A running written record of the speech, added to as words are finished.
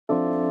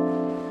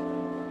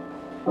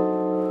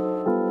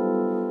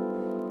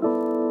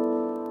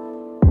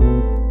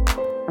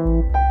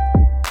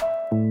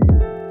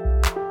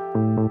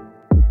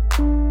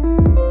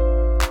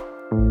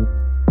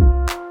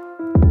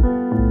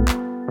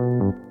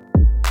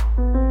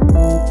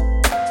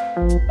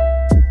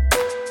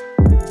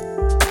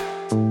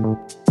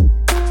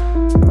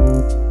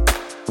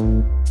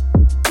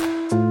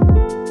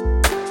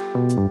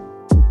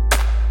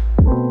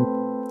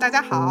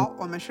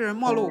是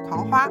末路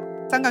狂花，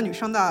三个女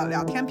生的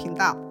聊天频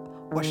道。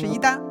我是一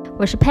丹，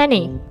我是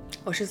Penny，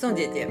 我是宋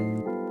姐姐。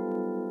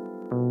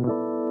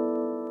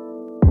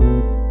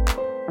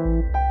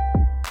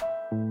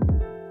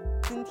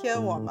今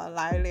天我们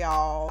来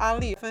聊安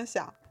利分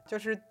享，就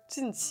是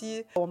近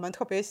期我们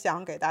特别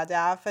想给大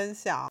家分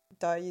享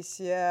的一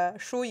些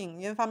书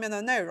影音方面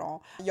的内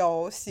容，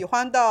有喜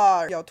欢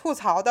的，有吐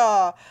槽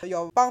的，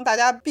有帮大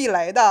家避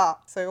雷的，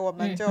所以我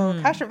们就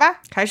开始吧。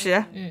开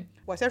始。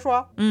我先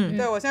说。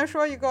对，我先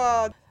说一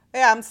个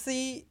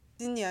AMC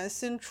今年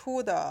新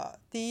出的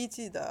第一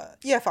季的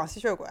夜访吸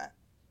血鬼，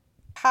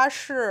它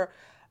是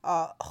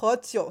和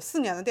94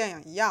年的电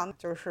影一样，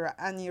就是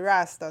Annie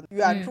Rice 的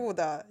原著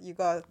的一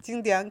个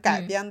经典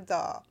改编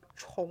的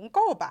重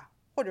构吧，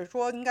或者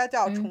说应该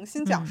叫重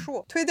新讲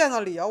述。推荐的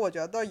理由我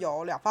觉得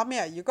有两方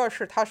面，一个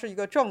是它是一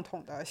个正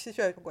统的吸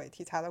血鬼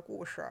题材的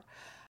故事，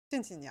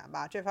近几年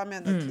吧这方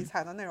面的题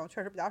材的内容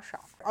确实比较少，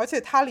而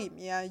且它里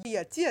面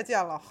也借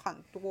鉴了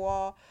很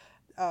多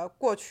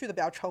过去的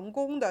比较成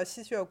功的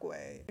吸血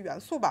鬼元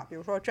素吧，比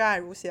如说《真爱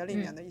如血》里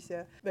面的一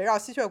些围绕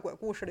吸血鬼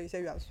故事的一些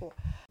元素。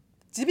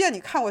即便你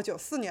看过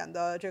94年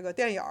的这个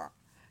电影，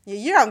你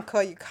依然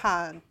可以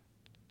看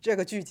这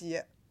个剧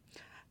集，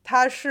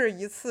它是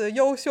一次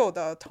优秀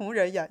的同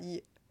人演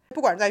绎。不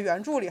管是在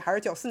原著里还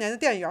是94年的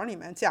电影里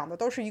面，讲的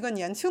都是一个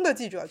年轻的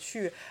记者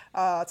去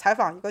采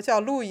访一个叫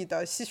路易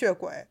的吸血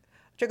鬼。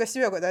这个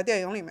吸血鬼在电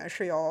影里面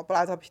是由布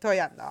拉德皮特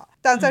演的，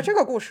但在这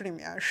个故事里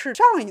面是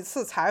上一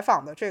次采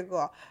访的这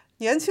个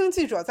年轻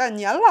记者在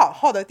年老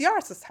后的第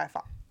二次采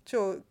访，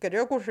就给这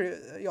个故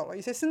事有了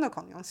一些新的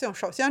可能性。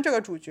首先这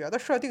个主角的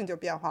设定就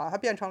变化了，他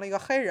变成了一个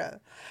黑人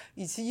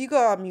以及一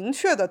个明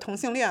确的同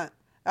性恋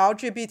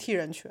LGBT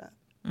人群。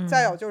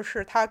再有就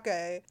是他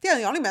给电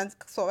影里面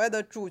所谓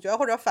的主角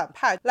或者反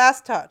派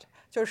Lester，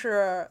 就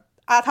是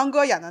阿汤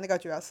哥演的那个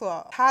角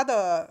色，他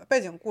的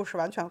背景故事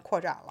完全扩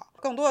展了，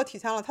更多的体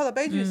现了他的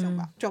悲剧性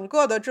吧。整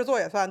个的制作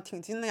也算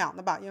挺精良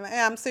的吧，因为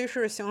AMC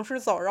是行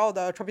尸走肉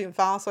的出品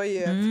方，所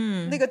以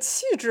那个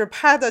气质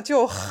拍的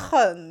就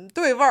很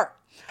对味儿，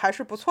还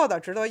是不错的，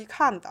值得一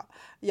看的。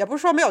也不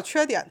是说没有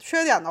缺点，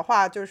缺点的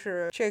话就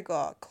是这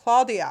个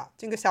Claudia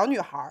这个小女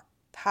孩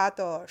她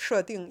的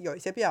设定有一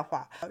些变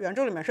化，原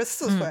著里面是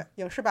4岁，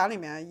影视版里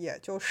面也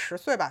就10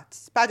岁吧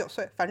，8、9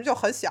岁，反正就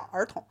很小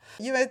儿童。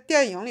因为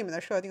电影里面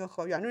的设定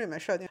和原著里面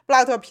设定，布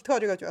拉德皮特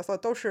这个角色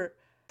都是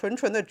纯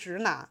纯的直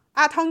男，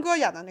阿汤哥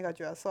演的那个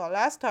角色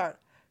Lester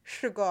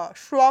是个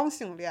双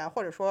性恋，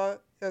或者说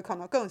可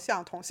能更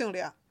像同性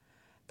恋。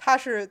他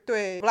是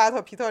对布拉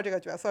德皮特这个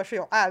角色是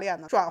有爱恋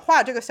的，转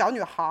化这个小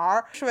女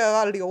孩是为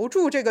了留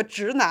住这个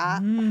直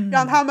男，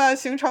让他们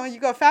形成一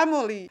个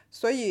family。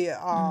所以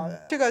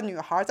这个女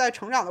孩在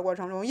成长的过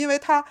程中，因为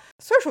她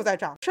岁数在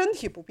长，身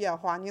体不变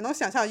化，你能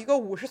想象一个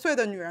50岁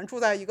的女人住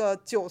在一个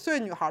9岁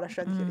女孩的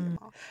身体里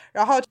吗？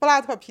然后布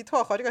拉德皮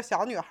特和这个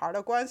小女孩的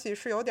关系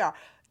是有点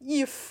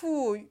异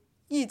父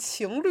异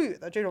情侣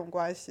的这种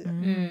关系，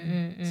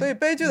所以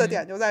悲剧的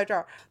点就在这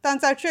儿。但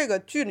在这个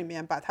剧里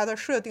面把他的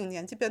设定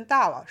年纪变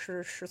大了，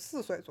是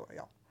14岁左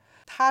右，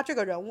他这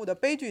个人物的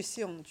悲剧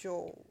性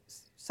就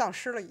丧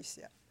失了一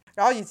些。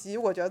然后以及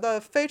我觉得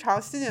非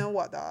常吸引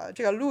我的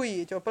这个路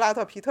易，就布拉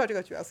特皮特这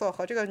个角色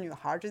和这个女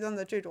孩之间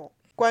的这种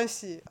关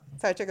系，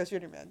在这个剧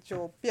里面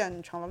就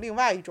变成了另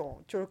外一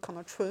种，就是可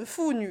能纯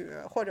父女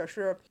或者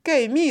是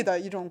gay 蜜的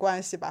一种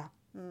关系吧。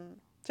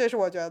这是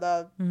我觉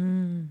得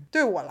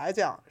对我来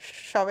讲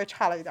稍微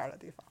差了一点的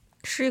地方。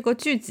是一个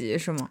剧集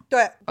是吗？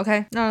对。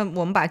 OK， 那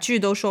我们把剧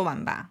都说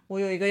完吧。我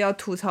有一个要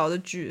吐槽的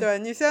剧。对，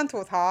你先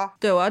吐槽。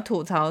对，我要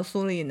吐槽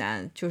苏里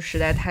南，就实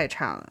在太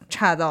差了，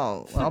差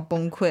到我要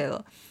崩溃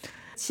了。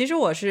其实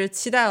我是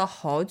期待了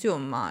好久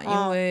嘛，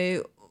因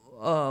为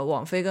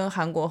网飞跟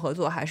韩国合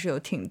作还是有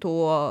挺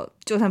多，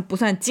就算不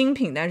算精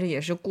品但是也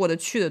是过得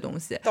去的东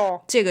西。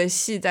这个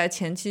戏在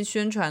前期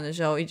宣传的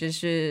时候一直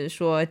是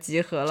说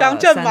集合了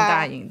3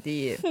大影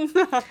帝，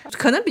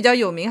可能比较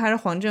有名还是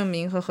黄正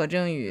明和何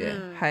正宇，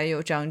还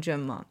有张震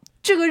嘛。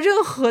这个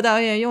任何导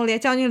演用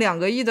将近2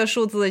个亿的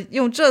数字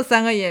用这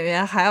3个演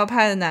员还要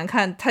拍的难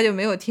看，他就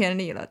没有天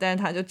理了。但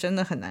是他就真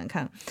的很难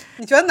看。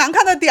你觉得难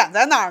看的点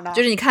在哪儿呢？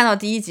就是你看到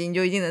第1集你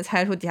就一定能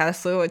猜出底下的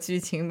所有剧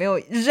情，没有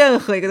任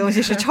何一个东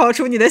西是超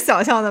出你的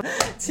想象的。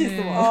气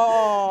死我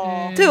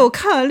了。对，我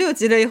看完6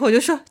集了以后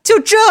就说就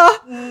这。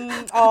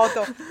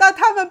懂。那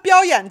他们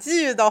飙演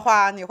技的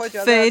话你会觉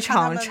得非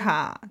常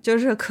差，就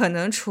是可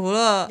能除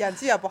了演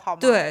技也不好吗？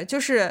对，就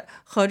是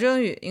何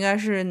正宇应该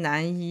是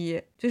男一，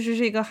就是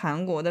一个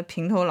韩国的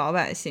平头老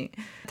百姓，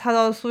他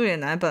到苏里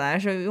南本来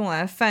是用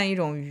来贩一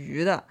种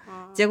鱼的，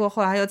结果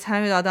后来他又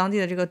参与到当地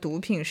的这个毒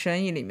品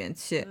生意里面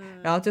去，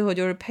然后最后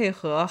就是配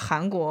合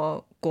韩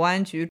国国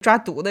安局抓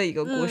毒的一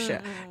个故事。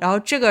然后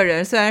这个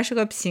人虽然是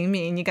个平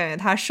民，你感觉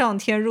他上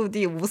天入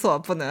地无所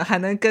不能，还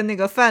能跟那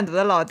个贩毒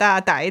的老大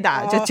打一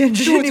打，就简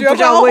直你不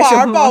知道为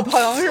什么爆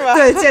棚是吧？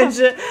对，简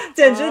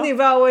直你不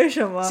知道为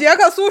什么。杰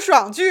克苏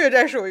爽剧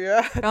这属于。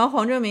然后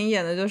黄正明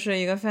演的就是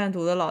一个贩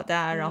毒的老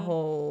大，然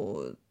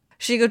后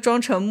是一个装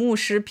成牧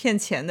师骗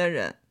钱的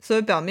人，所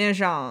以表面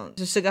上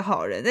就是个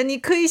好人，但你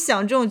可以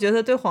想这种角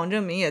色对黄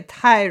正明也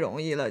太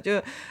容易了，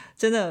就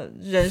真的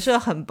人设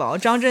很薄。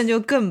张震就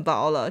更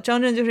薄了，张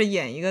震就是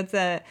演一个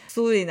在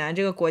苏里南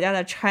这个国家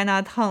的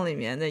Chinatown 里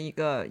面的一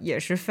个也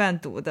是贩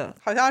毒的，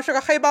好像是个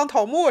黑帮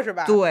头目是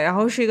吧？对，然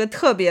后是一个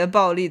特别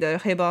暴力的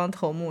黑帮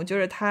头目，就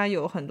是他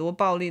有很多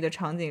暴力的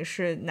场景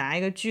是拿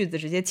一个锯子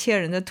直接切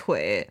人的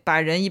腿，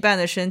把人一半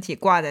的身体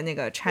挂在那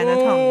个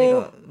Chinatown 那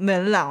个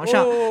门廊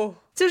上。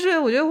就是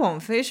我觉得网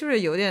飞是不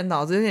是有点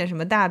脑子有点什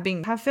么大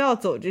病，他非要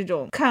走这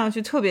种看上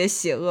去特别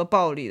邪恶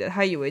暴力的，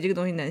他以为这个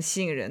东西能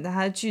吸引人，但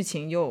他的剧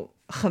情又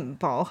很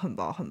薄很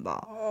薄很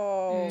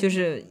薄，就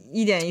是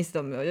一点意思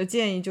都没有。就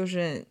建议就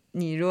是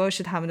你如果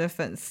是他们的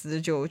粉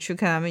丝，就去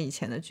看他们以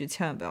前的剧，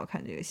千万不要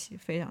看这个戏，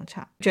非常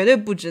差，绝对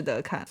不值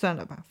得看，算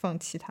了吧，放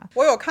弃它。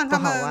我有看他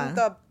们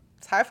的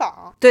采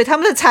访，对，他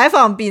们的采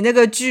访比那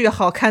个剧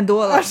好看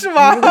多了，是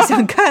吗？你如果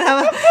想看他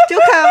们就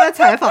看他们的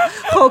采访，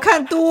好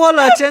看多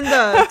了，真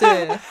的。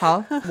对，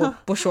好，我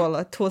不说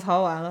了，吐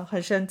槽完了，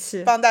很生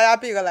气，帮大家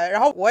避个雷。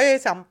然后我也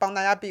想帮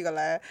大家避个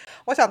雷，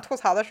我想吐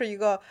槽的是一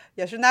个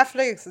也是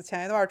Netflix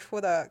前一段出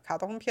的卡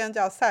通片，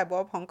叫《赛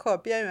博朋克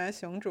边缘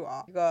行者》，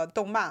一个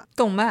动漫，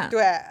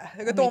对，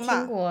一个动漫。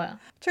没听过。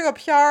这个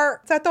片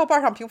儿在豆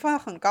瓣上评分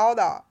很高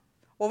的，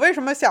我为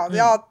什么想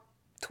要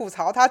吐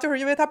槽它，就是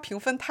因为它评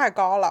分太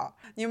高了。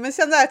你们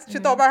现在去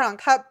豆瓣上，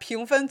它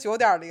评分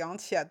9.0，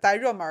且在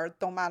热门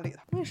动漫里头。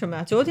为什么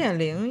呀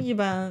？9.0一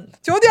般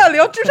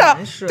，9.0至少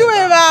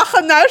对吧？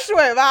很难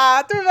水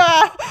吧？对吧？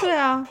对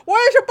啊，我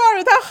也是抱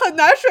着它很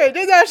难水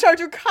这件事儿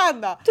去看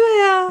的。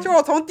对啊，就是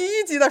我从第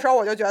1集的时候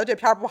我就觉得这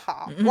片不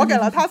好，我给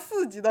了它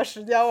4集的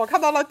时间，我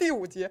看到了第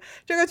5集。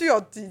这个剧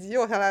有几集？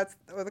我再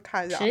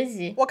看一下，10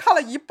集，我看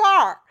了一半，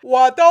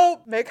我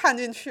都没看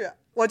进去。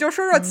我就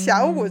说说前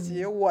5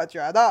集，我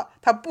觉得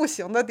它不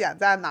行的点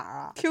在哪儿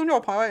啊？听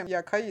众朋友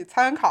也可以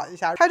参考一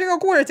下。它这个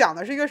故事讲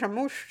的是一个什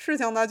么事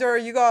情呢？就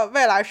是一个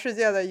未来世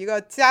界的一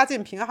个家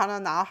境贫寒的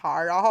男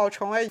孩，然后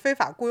成为非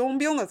法雇佣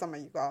兵的这么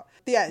一个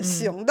典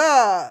型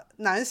的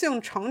男性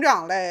成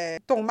长类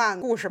动漫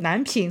故事。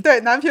男频，对，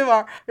男频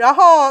文。然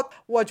后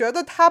我觉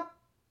得它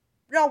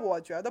让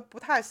我觉得不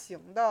太行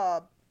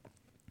的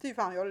地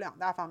方有2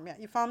大方面。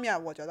一方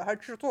面，我觉得它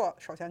制作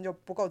首先就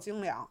不够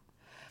精良。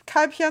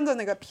开篇的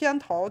那个片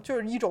头就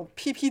是一种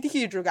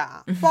PPT 质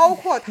感，包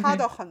括它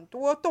的很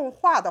多动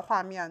画的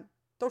画面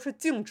都是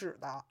静止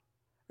的，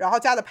然后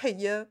加的配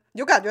音，你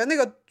就感觉那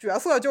个角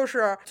色就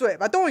是嘴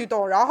巴动一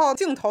动，然后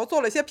镜头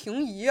做了一些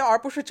平移，而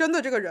不是真的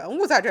这个人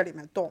物在这里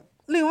面动。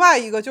另外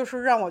一个就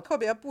是让我特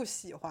别不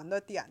喜欢的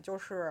点就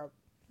是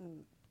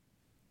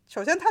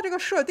首先它这个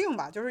设定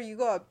吧，就是一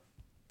个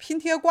拼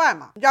贴怪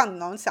嘛，让你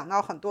能想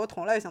到很多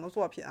同类型的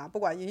作品啊，不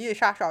管《银翼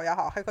杀手》也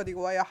好，《黑客帝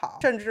国》也好，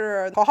甚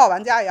至《头号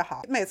玩家》也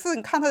好，每次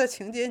你看他的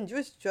情节，你就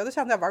觉得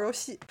像在玩游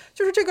戏，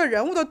就是这个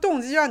人物的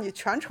动机让你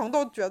全程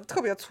都觉得特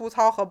别粗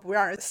糙和不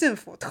让人信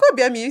服。特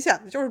别明显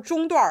的就是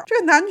中段这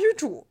个男女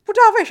主不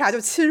知道为啥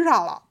就亲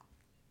上了，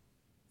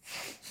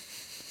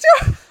就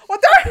我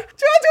当时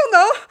这就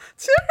能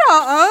亲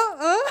上，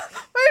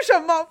为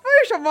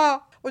什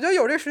么？我觉得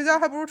有这时间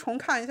还不如重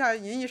看一下《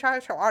银翼杀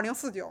手2049》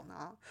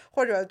呢，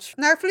或者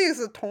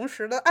Netflix 同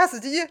时的 S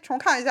级重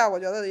看一下，我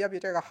觉得也比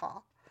这个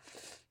好。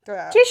对，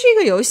这是一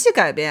个游戏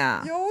改编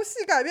啊。游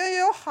戏改编也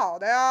有好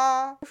的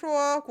呀，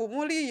说古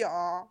墓丽影、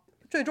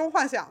最终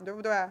幻想，对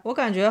不对？我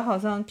感觉好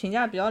像评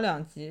价比较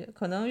两极，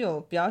可能有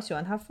比较喜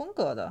欢他风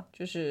格的，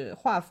就是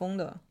画风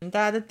的，大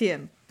家的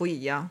点不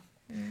一样。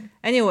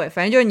Anyway，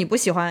 反正就是你不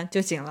喜欢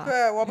就行了。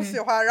对，我不喜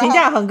欢。然后评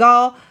价很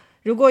高。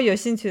如果有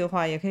兴趣的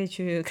话也可以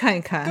去看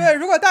一看。对，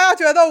如果大家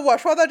觉得我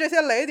说的这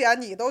些雷点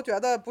你都觉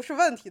得不是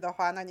问题的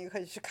话，那你可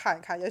以去看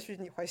一看，也许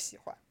你会喜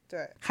欢。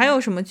对，还有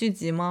什么剧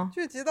集吗？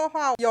剧集的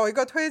话有一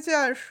个推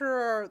荐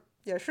是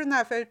也是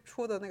奈飞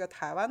出的那个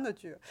台湾的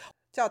剧，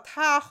叫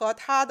她和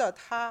她的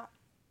她。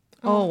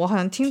我好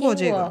像听过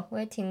这个。我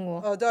也听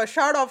过。对，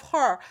 Shard of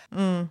Her。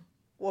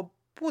我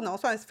不能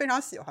算非常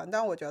喜欢，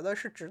但我觉得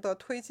是值得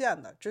推荐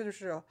的，这就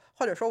是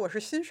或者说我是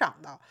欣赏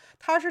的。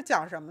它是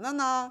讲什么的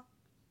呢？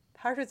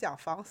它是讲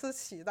房思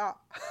琪的。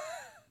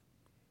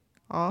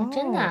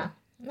真的啊？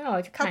那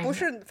我去看一下。它不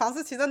是房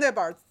思琪的那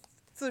本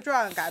自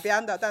传改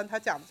编的，但它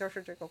讲的就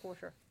是这个故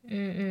事。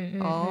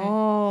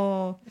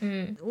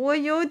我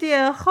有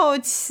点好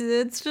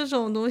奇这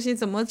种东西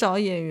怎么找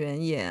演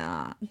员演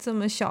啊？这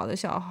么小的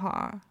小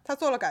孩。他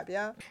做了改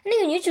编。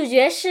那个女主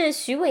角是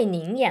徐伟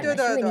宁演的。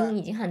对，徐伟宁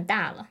已经很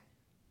大了。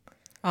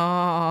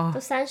都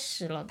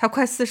30了。她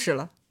快40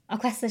了。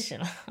快40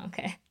了。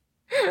OK。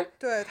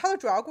对，她的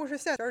主要故事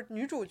线就是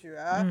女主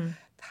角，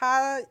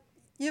她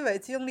因为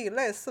经历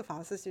类似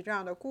房思琪这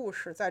样的故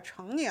事，在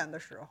成年的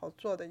时候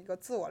做的一个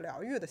自我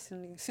疗愈的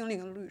心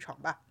灵旅程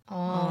吧。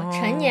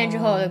成年之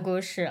后的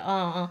故事。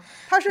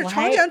她是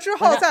成年之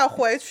后再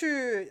回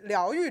去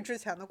疗愈之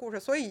前的故事，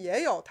所以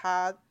也有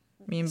她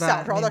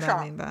小时候的事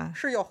儿，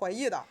是有回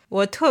忆的。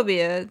我特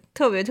别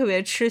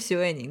吃徐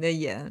伟宁的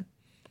颜，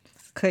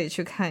可以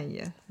去看一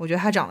眼。我觉得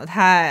她长得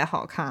太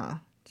好看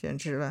了，简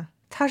直了。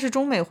她是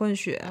中美混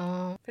血，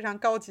非常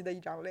高级的一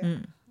张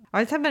脸。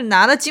而且他们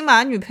拿了金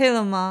马女配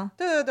了吗？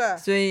对对对，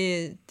所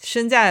以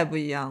身价也不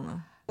一样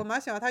了。我蛮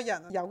喜欢他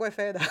演的杨贵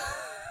妃的。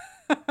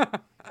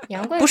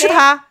杨贵妃不是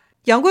他，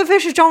杨贵妃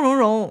是张荣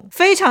荣，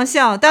非常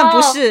像，但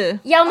不是。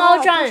妖猫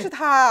传不是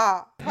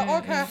他。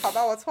OK， 好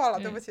吧，我错了，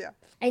对不起。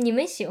哎，你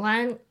们喜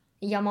欢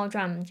妖猫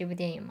传这部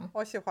电影吗？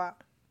我喜欢，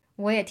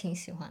我也挺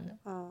喜欢的。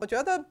我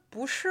觉得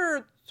不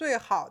是最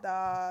好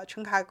的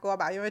陈凯歌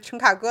吧，因为陈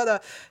凯歌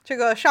的这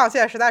个上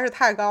限实在是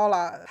太高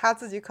了，他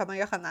自己可能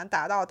也很难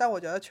达到，但我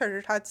觉得确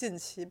实是他近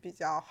期比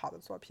较好的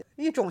作品，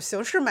一种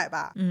形式美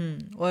吧。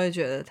我也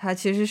觉得他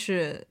其实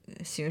是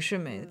形式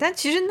美的，但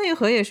其实内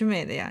核也是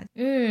美的呀。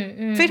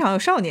非常有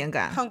少年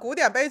感，很古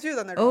典悲剧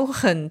的那种。我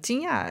很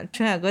惊讶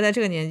陈凯歌在这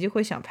个年纪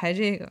会想拍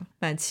这个，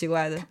蛮奇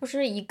怪的。他不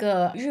是一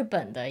个日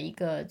本的一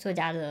个作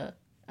家的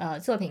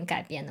作品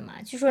改编的嘛，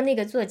据说那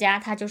个作家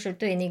他就是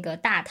对那个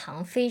大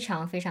唐非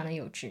常非常的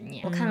有执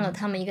念。我看了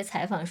他们一个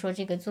采访说，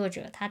这个作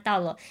者他到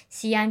了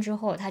西安之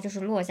后他就是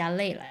落下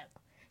泪来了，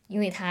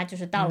因为他就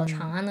是到了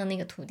长安的那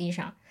个土地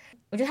上。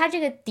我觉得他这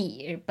个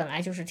底本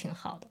来就是挺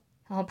好的，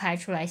然后拍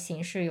出来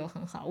形式又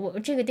很好。我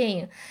这个电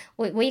影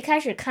我一开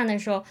始看的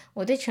时候，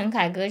我对陈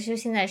凯歌就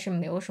现在是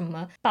没有什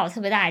么抱特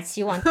别大的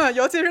期望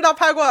尤其是他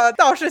拍过《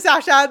道士下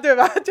山》，对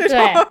吧？这种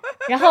对，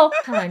然后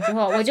看完之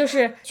后我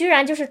居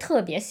然就是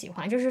特别喜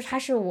欢，就是他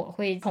是我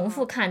会重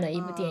复看的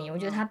一部电影。我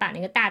觉得他把那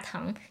个大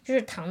唐就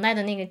是唐代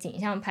的那个景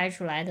象拍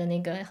出来的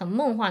那个很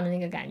梦幻的那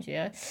个感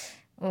觉，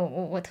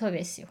我特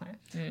别喜欢。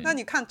那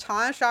你看《长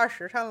安12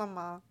时辰》了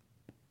吗？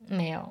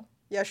没有，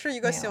也是一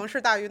个形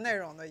式大于内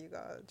容的一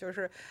个，就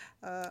是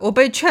我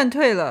被劝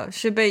退了，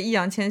是被易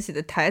烊千玺的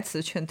台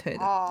词劝退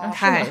的。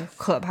太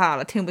可怕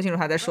了，听不清楚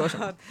他在说什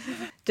么。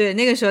对，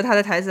那个时候他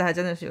的台词还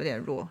真的是有点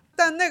弱，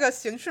但那个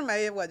形式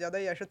美我觉得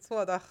也是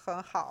做得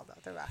很好的，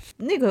对吧？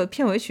那个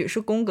片尾曲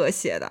是宫格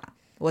写的，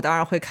我当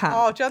然会看，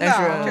真的，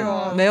但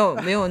是没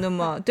有那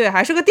么对，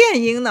还是个电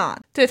音呢。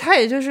对，他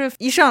也就是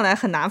一上来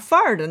很拿范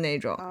儿的那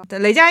种。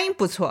雷佳音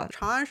不错。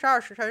长安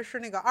12时辰是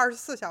那个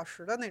24小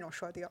时的那种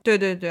设定。对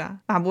对对啊，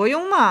马伯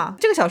庸嘛，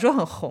这个小说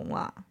很红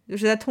啊，就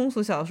是在通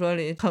俗小说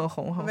里很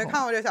红很红。我没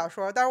看过这小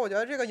说，但是我觉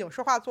得这个影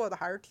视化做的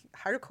还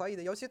是可以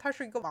的，尤其它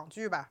是一个网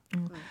剧吧。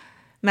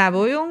马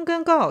伯庸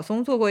跟高晓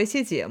松做过一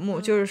期节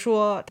目，就是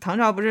说唐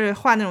朝不是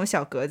画那种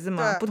小格子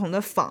嘛，不同的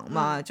坊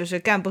嘛，就是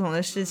干不同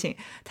的事情。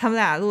他们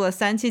俩录了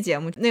3期节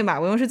目，那马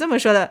伯庸是这么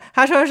说的，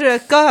他说是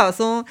高晓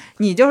松，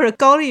你就是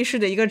高力士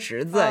的一个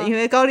侄子，因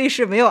为高力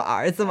士没有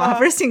儿子嘛，他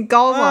不是姓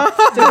高嘛，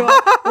就说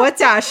我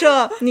假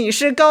设你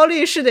是高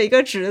力士的一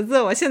个侄子，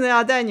我现在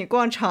要带你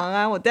逛长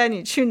安，我带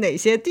你去哪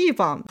些地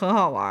方很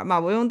好玩。马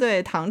伯庸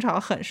对唐朝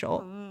很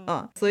熟，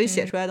所以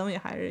写出来的东西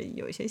还是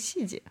有一些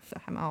细节，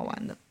还蛮好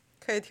玩的。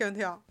可以听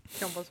听，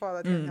挺不错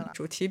的，听起来。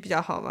主题比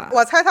较好吧？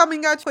我猜他们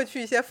应该会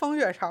去一些风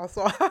月场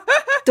所。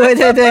对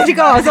对对，这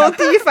个高晓松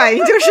第一反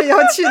应就是要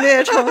去那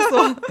些场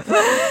所。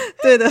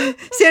对的，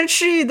先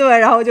吃一顿，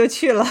然后就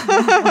去了。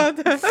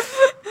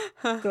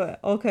对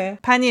 ，OK。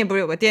潘妮不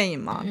是有个电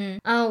影吗？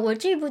我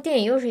这部电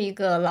影又是一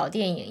个老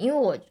电影，因为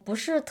我不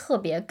是特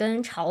别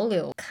跟潮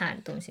流看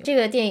东西。这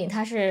个电影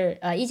它是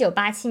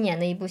1987年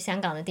的一部香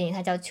港的电影，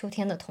它叫《秋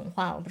天的童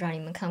话》，我不知道你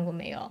们看过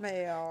没有？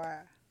没有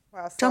哎，我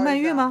要张曼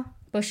玉吗？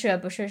不是，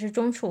是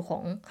钟楚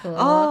红和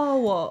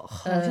我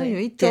好像有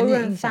一点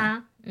点印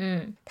象。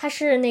他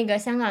是那个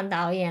香港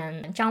导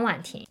演张婉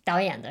婷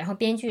导演的，然后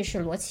编剧是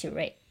罗启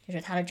瑞，就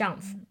是她的丈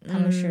夫，他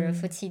们是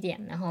夫妻店。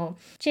然后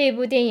这一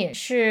部电影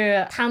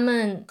是他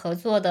们合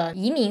作的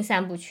移民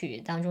3部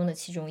曲当中的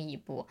其中一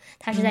部，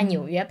他是在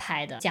纽约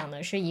拍的，讲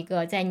的是一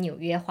个在纽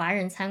约华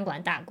人餐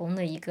馆打工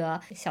的一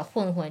个小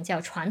混混，叫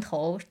船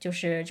头，就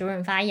是周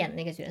润发演的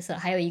那个角色，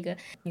还有一个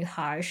女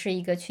孩是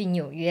一个去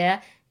纽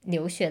约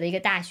留学的一个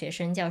大学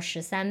生，叫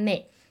13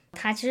妹。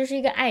它其实是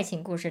一个爱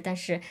情故事，但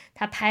是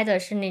它拍的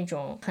是那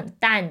种很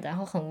淡的，然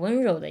后很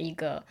温柔的一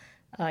个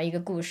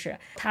故事。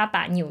他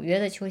把纽约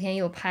的秋天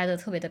又拍得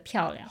特别的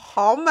漂亮，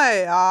好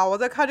美啊！我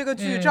在看这个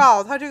剧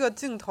照，它这个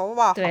镜头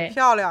吧，好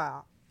漂亮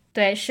呀。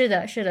对，是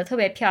的，特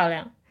别漂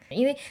亮。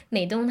因为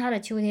美东它的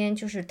秋天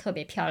就是特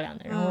别漂亮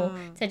的，然后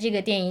在这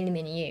个电影里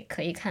面你也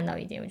可以看到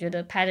一点，我觉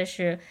得拍的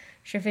是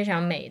非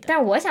常美的。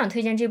但我想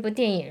推荐这部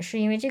电影是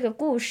因为这个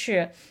故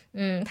事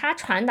它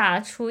传达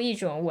出一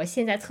种我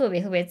现在特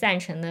别特别赞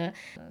成的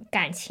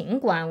感情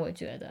观。我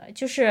觉得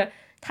就是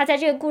他在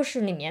这个故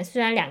事里面，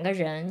虽然2个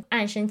人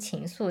暗生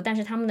情愫，但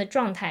是他们的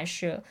状态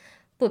是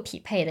不匹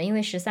配的。因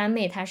为13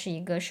妹她是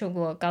一个受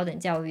过高等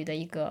教育的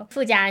一个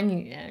富家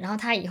女，然后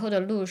她以后的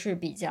路是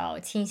比较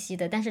清晰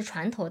的，但是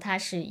船头她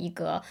是一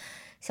个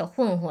小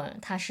混混，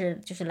他是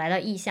就是来到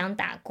异乡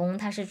打工，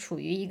他是处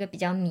于一个比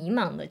较迷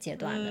茫的阶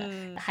段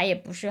的，他也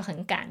不是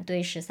很敢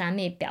对13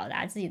妹表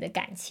达自己的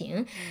感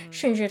情，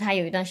甚至他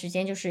有一段时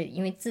间就是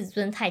因为自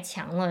尊太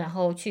强了，然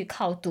后去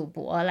靠赌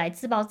博来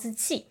自暴自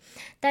弃。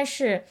但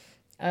是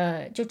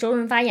就周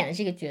润发演的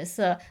这个角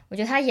色，我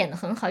觉得他演得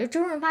很好。就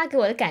周润发给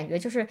我的感觉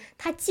就是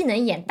他既能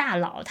演大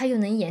佬，他又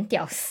能演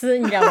屌丝，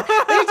你知道吗？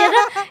我就觉得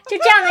就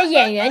这样的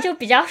演员就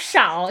比较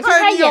少，就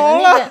他演的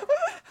那个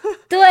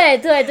对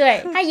对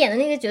对，他演的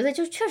那个角色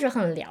就确实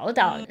很潦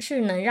倒，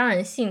是能让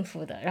人信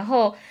服的。然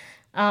后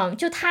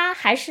就他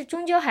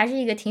终究还是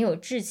一个挺有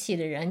志气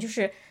的人，就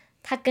是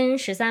他跟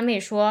13妹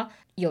说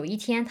有一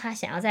天他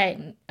想要在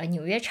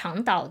纽约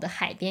长岛的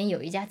海边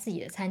有一家自己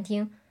的餐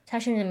厅，他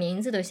甚至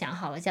名字都想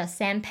好了，叫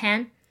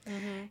Sampan。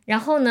然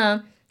后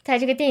呢，在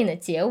这个电影的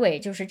结尾，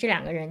就是这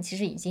两个人其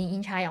实已经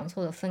阴差阳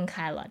错的分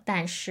开了，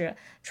但是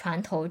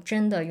船头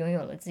真的拥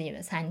有了自己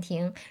的餐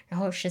厅，然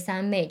后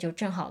13妹就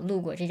正好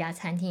路过这家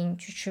餐厅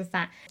去吃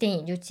饭，电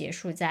影就结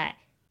束在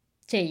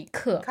这一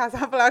刻。卡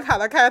萨布兰卡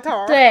的开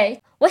头。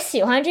对，我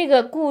喜欢这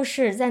个故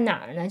事在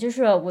哪儿呢？就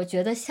是我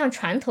觉得像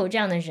船头这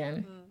样的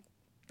人，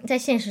在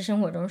现实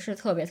生活中是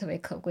特别特别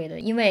可贵的，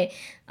因为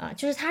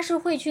就是他是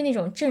会去那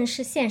种正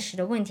视现实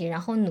的问题，然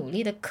后努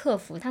力的克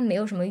服，他没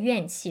有什么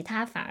怨气，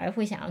他反而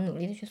会想要努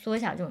力的去缩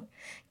小这种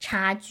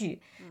差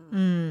距。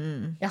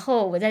然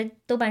后我在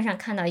豆瓣上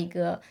看到一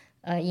个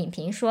影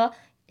评说，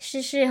世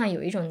界上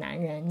有一种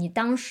男人，你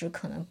当时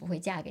可能不会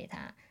嫁给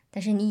他，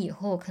但是你以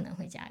后可能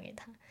会嫁给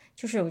他。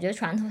就是我觉得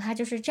船头他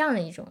就是这样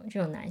的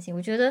这种男性，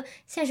我觉得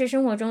现实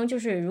生活中就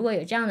是如果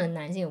有这样的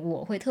男性，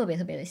我会特别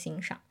特别的欣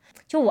赏。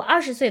就我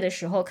20岁的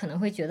时候可能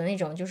会觉得那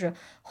种就是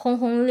轰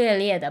轰烈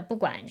烈的，不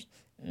管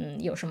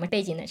有什么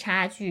背景的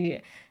差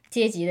距、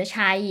阶级的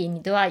差异，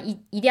你都要一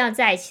定要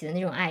在一起的那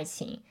种爱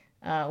情，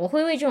我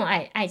会为这种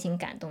爱情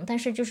感动。但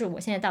是就是我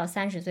现在到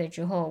30岁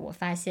之后，我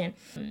发现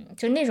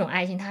就那种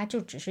爱情它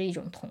就只是一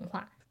种童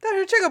话。但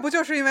是这个不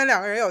就是因为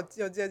两个人有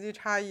阶级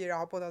差异，然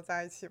后不能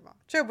在一起吗？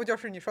这不就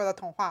是你说的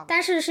童话吗？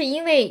但是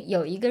因为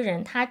有一个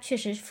人他确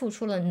实付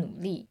出了努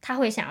力，他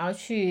会想要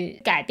去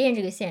改变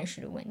这个现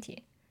实的问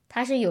题，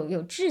他是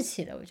有志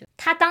气的。我觉得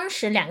他当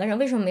时两个人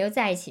为什么没有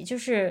在一起，就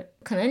是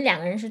可能两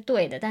个人是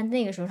对的，但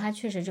那个时候他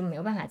确实就没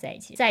有办法在一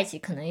起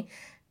可能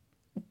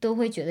都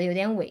会觉得有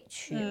点委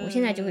屈。我现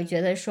在就会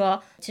觉得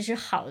说，其实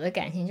好的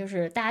感情就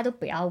是大家都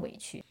不要委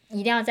屈，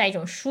一定要在一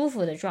种舒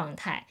服的状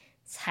态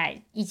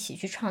才一起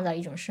去创造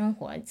一种生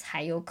活，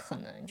才有可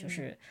能就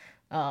是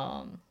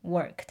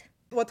worked。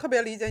我特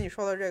别理解你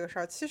说的这个事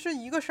儿，其实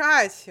一个是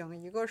爱情，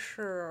一个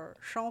是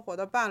生活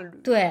的伴侣。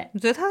对，我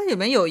觉得它里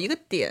面有一个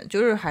点，就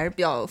是还是比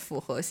较符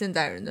合现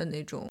代人的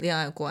那种恋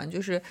爱观，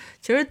就是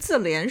其实自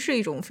怜是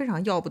一种非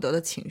常要不得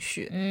的情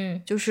绪。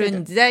就是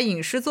你在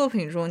影视作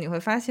品中，你会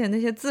发现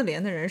那些自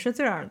怜的人是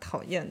最让人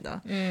讨厌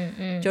的。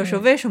就是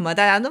为什么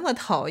大家那么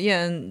讨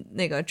厌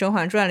那个《甄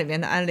嬛传》里面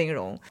的安陵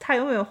容，她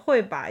永远会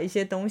把一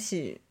些东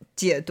西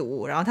解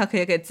读，然后他可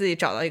以给自己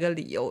找到一个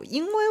理由，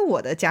因为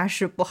我的家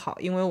世不好，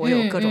因为我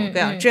有各种各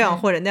样这样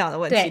或者那样的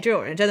问题，这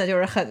种人真的就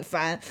是很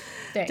烦。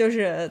对，就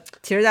是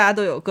其实大家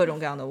都有各种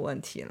各样的问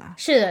题了。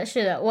是的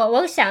是的，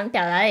我想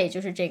表达的也就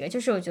是这个，就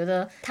是我觉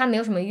得他没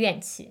有什么怨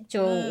气，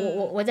就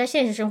我在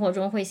现实生活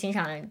中会欣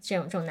赏这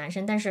种男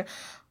生，但是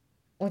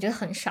我觉得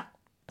很少，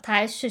他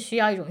还是需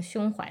要一种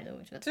胸怀的。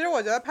我觉得其实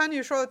我觉得潘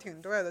妮说的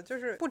挺对的，就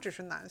是不只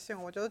是男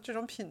性，我觉得这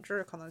种品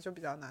质可能就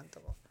比较难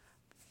得，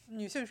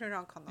女性身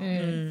上可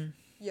能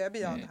也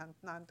比较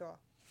难得。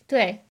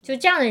对，就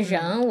这样的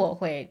人我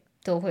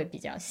都会比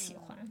较喜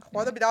欢，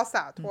活得比较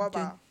洒脱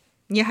吧。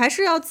你还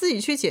是要自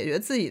己去解决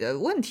自己的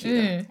问题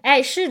的。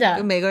哎，是的，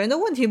就每个人的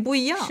问题不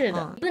一样。是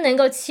的，不能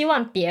够期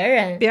望别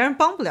人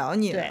帮不了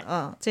你。对，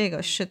这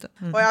个是的。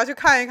我要去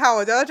看一看，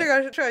我觉得这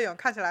个摄影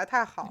看起来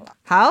太好了。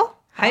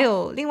好，还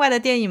有另外的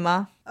电影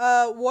吗？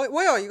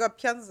我有一个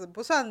片子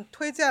不算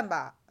推荐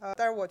吧，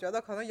但是我觉得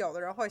可能有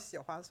的人会喜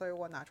欢，所以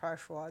我拿出来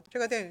说。这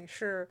个电影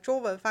是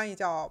中文翻译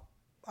叫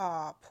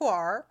珀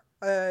尔，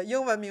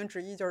英文名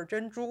直译就是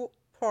珍珠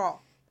Pearl。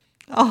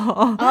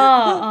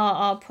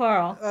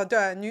Pearl。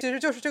对，其实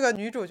就是这个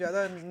女主角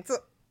的名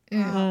字。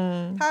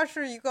它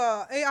是一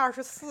个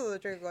A24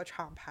 这个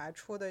厂牌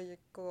出的一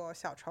个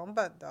小成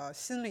本的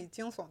心理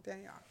惊悚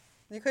电影。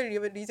你可以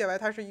理解为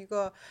它是一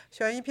个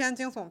悬疑片、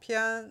惊悚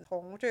片，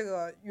从这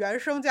个原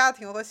生家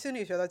庭和心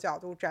理学的角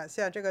度展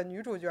现这个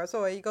女主角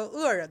作为一个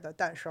恶人的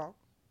诞生。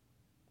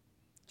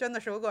真的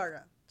是恶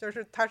人，就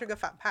是她是个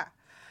反派。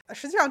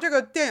实际上这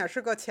个电影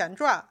是个前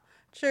传，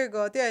这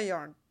个电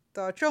影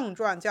的正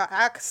传叫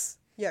X，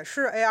 也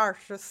是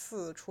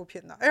A24 出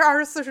品的。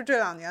A24 是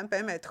这2年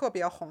北美特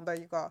别红的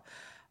一个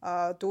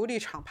独立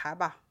厂牌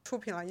吧，出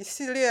品了一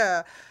系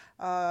列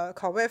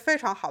口碑非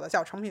常好的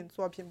小成品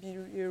作品，比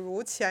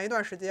如前一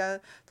段时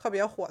间特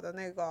别火的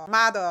那个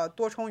妈的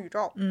多重宇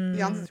宙，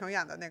杨紫琼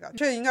演的那个，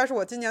这应该是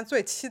我今年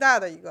最期待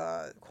的一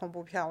个恐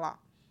怖片了。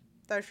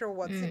但是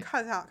我自己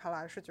看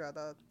来是觉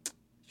得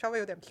稍微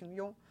有点平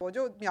庸。我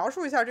就描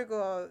述一下这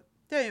个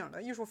电影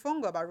的艺术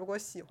风格吧。如果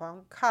喜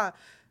欢看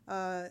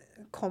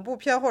恐怖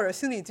片或者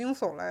心理惊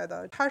悚类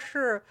的，它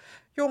是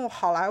用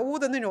好莱坞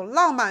的那种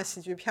浪漫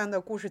喜剧片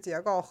的故事结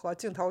构和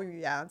镜头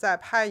语言再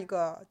拍一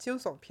个惊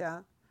悚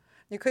片。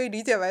你可以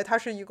理解为它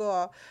是一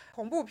个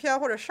恐怖片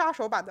或者杀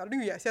手版的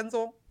绿野仙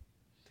踪，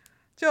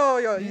就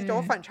有一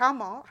种反差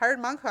萌，还是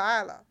蛮可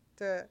爱的。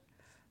对，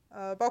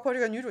包括这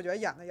个女主角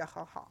演的也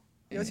很好，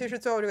尤其是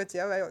最后这个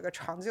结尾有一个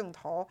长镜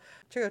头，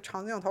这个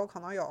长镜头可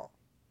能有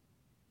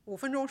5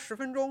分钟10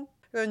分钟，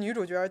这个女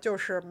主角就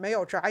是没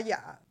有眨眼，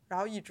然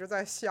后一直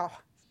在笑，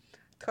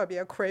特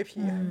别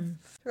creepy。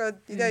这个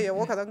电影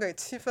我可能给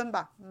7分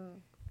吧。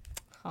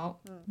好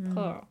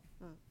，Pearl。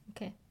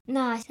OK，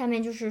 那下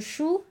面就是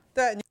书。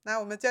对，那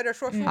我们接着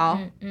说书。好，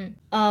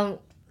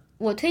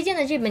我推荐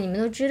的这本你们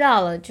都知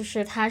道了，就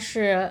是它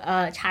是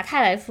查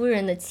泰莱夫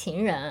人的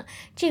情人。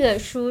这个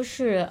书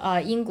是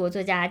英国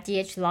作家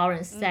D.H.劳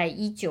伦斯在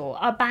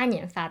1928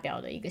年发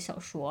表的一个小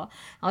说。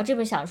然后这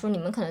本小说你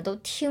们可能都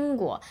听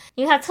过，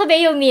因为它特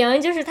别有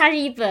名，就是它是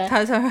一本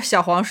它是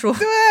小黄书，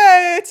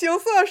对，情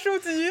色书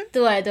籍。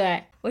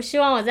对，我希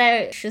望我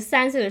在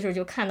13岁的时候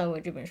就看到过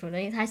这本书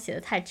了，因为它写的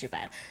太直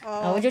白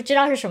了，我就知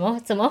道是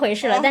怎么回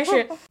事了。但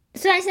是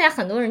虽然现在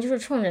很多人就是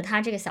冲着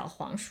它这个小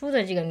黄书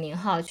的这个名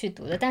号去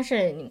读的，但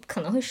是你可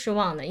能会失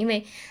望的，因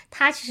为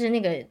它其实那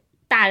个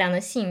大量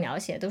的性描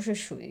写都是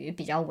属于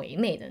比较唯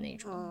美的那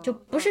种，就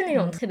不是那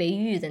种特别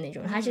欲的那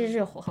种，它其实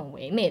是很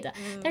唯美的。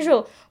但是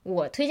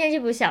我推荐这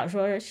部小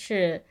说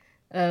是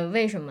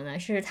为什么呢？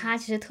是它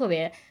其实特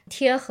别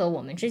贴合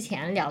我们之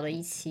前聊的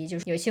一期，就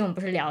是有一期我们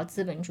不是聊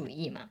资本主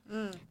义嘛，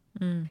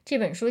这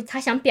本书它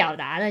想表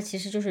达的其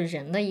实就是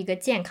人的一个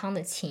健康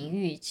的情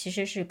欲其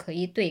实是可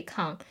以对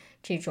抗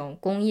这种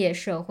工业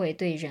社会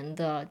对人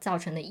的造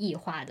成的异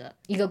化的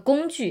一个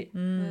工具。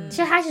其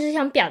实它其实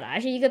想表达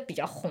的是一个比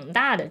较宏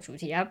大的主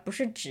题，而不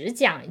是只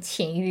讲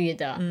情欲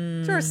的。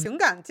就是情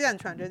感健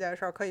全这件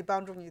事儿可以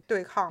帮助你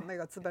对抗那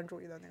个资本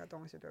主义的那个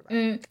东西，对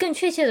吧？更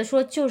确切的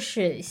说就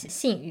是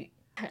性欲，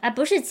而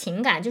不是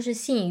情感，就是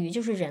性欲，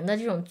就是人的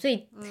这种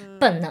最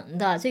本能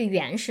的、最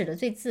原始的、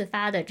最自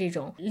发的这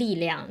种力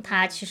量，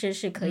它其实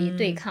是可以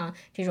对抗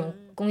这种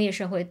工业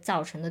社会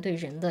造成的对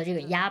人的这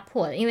个压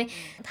迫的。因为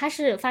它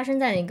是发生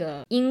在那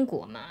个英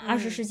国嘛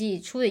，20世纪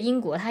初的英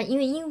国，它因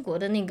为英国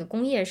的那个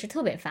工业是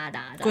特别发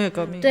达的，工业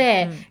革命，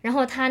对，然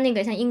后它那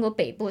个像英国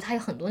北部，它有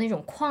很多那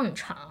种矿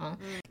场，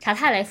查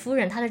泰莱夫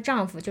人她的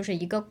丈夫就是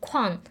一个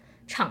矿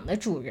场的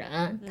主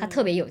人，他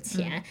特别有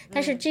钱，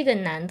但是这个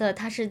男的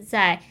他是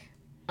在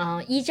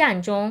一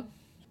战中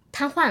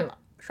瘫痪了，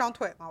双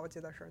腿嘛，我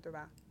记得是，对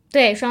吧？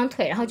对，双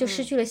腿，然后就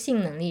失去了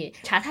性能力。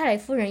查泰莱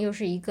夫人又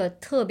是一个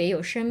特别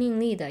有生命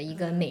力的一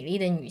个美丽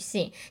的女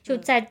性，就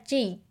在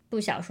这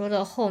部小说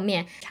的后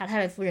面，查泰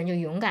莱夫人就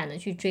勇敢的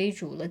去追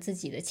逐了自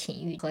己的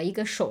情欲，和一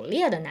个狩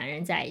猎的男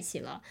人在一起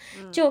了。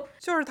就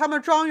是他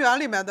们庄园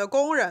里面的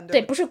工人，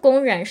对，不是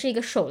工人，是一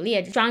个狩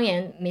猎庄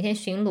园，每天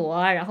巡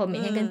逻，然后每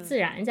天跟自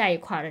然在一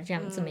块儿的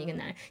这么一个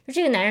男人。就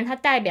这个男人，他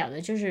代表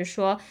的就是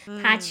说，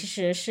他其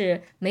实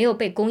是没有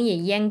被工业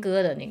阉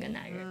割的那个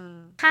男人。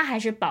他还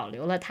是保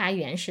留了他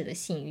原始的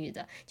性欲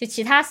的，就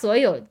其他所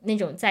有那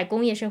种在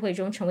工业社会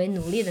中成为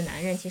奴隶的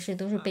男人，其实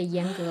都是被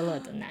阉割了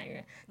的男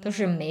人，都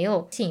是没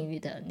有性欲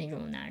的那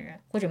种男人，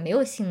或者没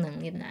有性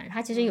能力的男人，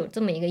他其实有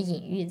这么一个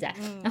隐喻在。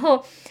然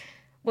后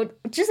我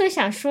之所以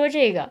想说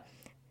这个，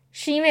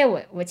是因为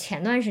我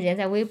前段时间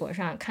在微博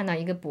上看到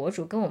一个博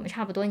主跟我们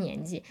差不多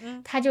年纪，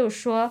他就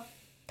说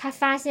他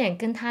发现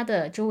跟他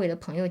的周围的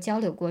朋友交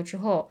流过之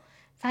后，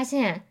发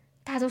现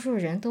大多数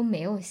人都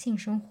没有性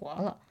生活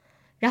了。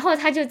然后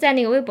他就在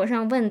那个微博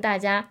上问大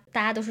家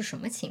都是什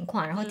么情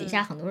况，然后底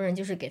下很多人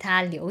就是给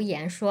他留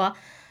言说，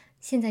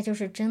现在就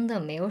是真的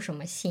没有什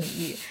么性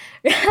欲。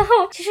然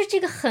后其实这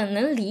个很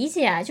能理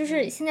解啊，就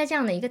是现在这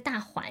样的一个大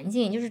环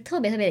境就是特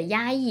别特别的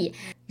压抑，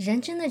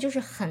人真的就是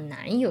很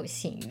难有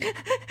性欲。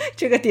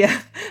这个点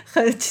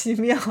很奇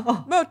妙。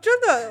没有，真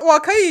的我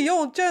可以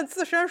用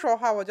自身说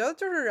话，我觉得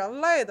就是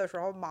人累的时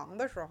候，忙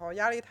的时候，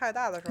压力太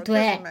大的时候，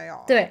对，没有。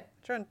对，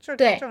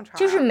对，正常，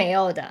就是没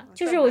有的。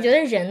就是我觉得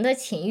人的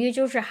情欲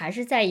就是还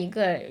是在一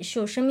个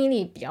就生命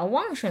力比较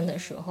旺盛的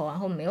时候，然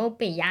后没有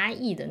被压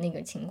抑的那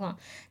个情况，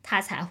它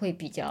才会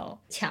比较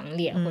强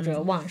烈或者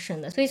旺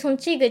盛的。所以从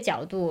这个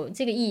角度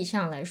这个意义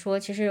上来说，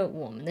其实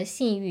我们的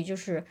性欲就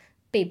是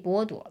被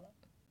剥夺了。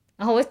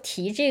然后我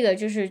提这个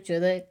就是觉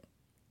得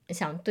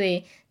想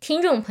对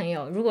听众朋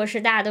友，如果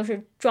是大家都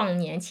是壮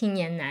年青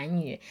年男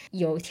女，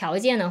有条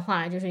件的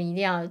话就是一定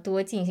要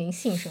多进行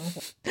性生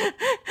活。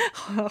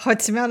好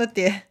奇妙的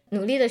点，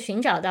努力的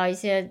寻找到一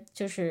些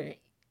就是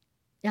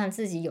让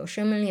自己有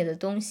生命力的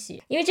东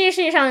西，因为这个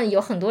世界上有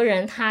很多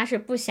人他是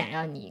不想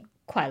要你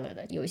快乐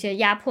的，有一些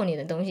压迫你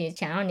的东西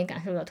想让你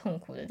感受到痛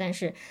苦的，但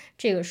是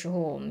这个时候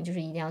我们就是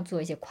一定要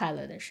做一些快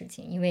乐的事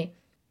情，因为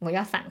我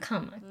要反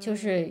抗嘛，就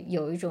是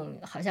有一种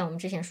好像我们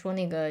之前说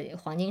那个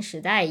黄金时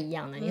代一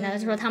样的，你看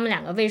他说他们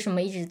两个为什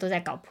么一直都在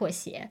搞破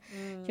鞋，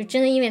就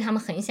真的因为他们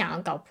很想要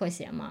搞破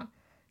鞋吗？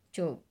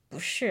就不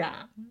是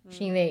啊，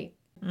是因为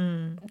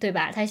对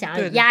吧？他想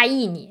要压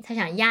抑你，他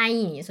想压抑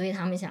你，所以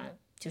他们想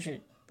就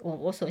是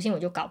我索性我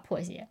就搞破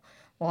鞋，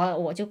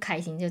我就开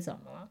心就怎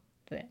么了？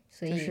对，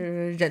所以就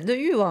是人的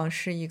欲望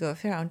是一个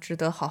非常值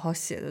得好好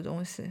写的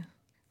东西，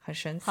很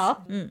神奇。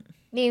好，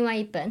另外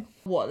一本，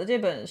我的这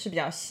本是比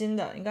较新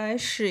的，应该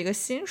是一个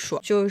新书，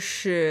就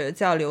是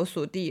叫《流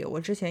俗地》，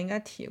我之前应该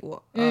提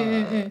过。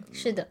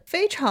是的，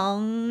非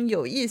常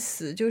有意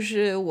思。就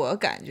是我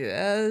感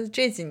觉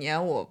这几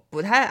年我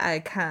不太爱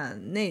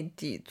看内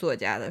地作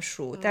家的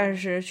书，但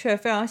是却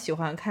非常喜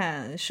欢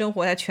看生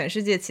活在全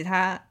世界其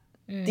他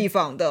地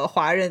方的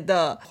华人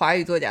的华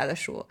语作家的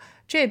书。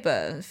这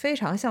本非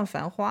常像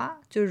繁花，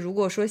就是如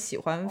果说喜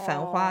欢繁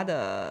花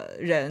的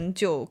人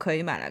就可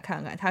以买来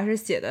看看。他是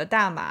写的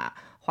大马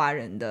华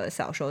人的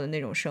小时候的那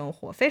种生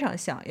活，非常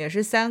像，也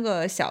是3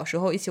个小时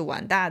候一起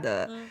玩大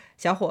的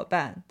小伙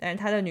伴，但是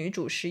他的女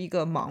主是一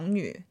个盲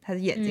女，她的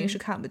眼睛是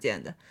看不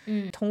见的。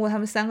通过他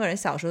们3个人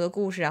小时候的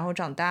故事，然后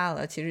长大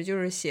了，其实就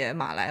是写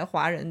马来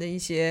华人的一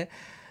些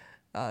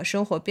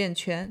生活变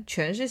圈，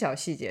全是小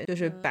细节，就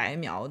是白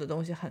描的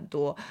东西很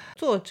多。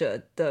作者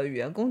的语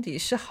言功底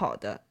是好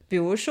的，比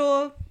如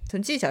说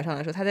从技巧上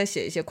来说，他在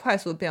写一些快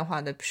速变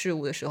化的事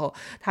物的时候，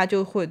他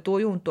就会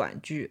多用短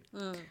句。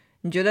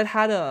你觉得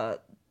他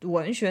的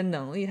文学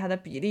能力，他的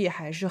比例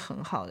还是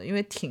很好的，因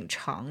为挺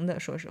长的，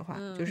说实话，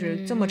就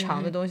是这么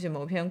长的东西，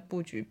某篇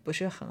布局不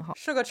是很好，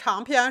是个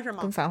长篇是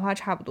吗？跟繁花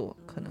差不多，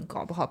可能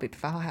搞不好比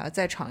繁花还要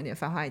再长一点，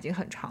繁花已经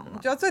很长了。你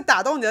觉得最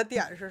打动你的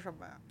点是什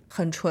么呀？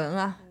很纯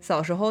啊，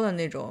小时候的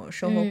那种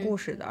生活故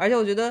事的，而且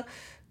我觉得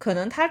可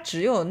能他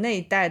只有那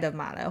一代的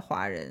马来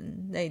华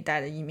人，那一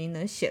代的移民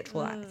能写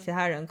出来，其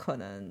他人可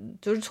能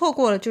就是错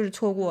过了，就是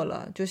错过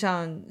了。就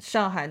像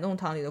上海弄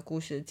堂里的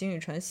故事，金宇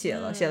澄写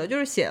了，写了就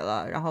是写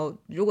了，然后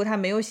如果他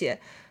没有写，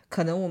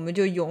可能我们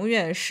就永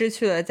远失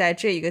去了在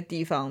这一个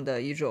地方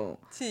的一种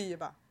记忆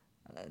吧。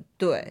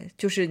对，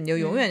就是你就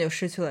永远就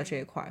失去了这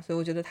一块，所以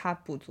我觉得他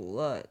补足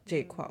了这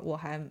一块，我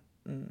还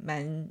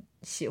蛮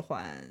喜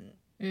欢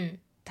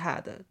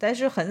他的，但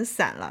是很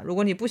散了。如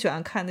果你不喜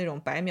欢看那种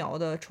白描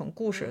的纯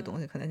故事的东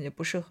西，可能也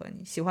不适合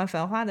你。喜欢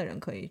繁花的人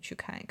可以去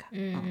看一看。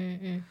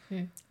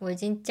我已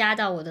经加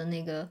到我的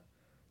那个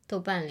豆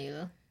瓣里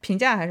了，评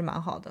价还是蛮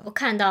好的。我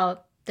看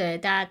到对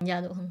大家评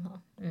价都很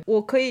好。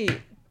我可以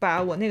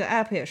把我那个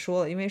app 也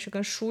说了，因为是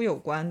跟书有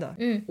关的。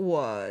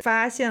我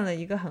发现了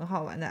一个很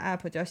好玩的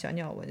app 叫小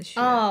鸟文学。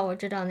我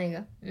知道那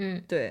个。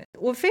对，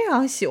我非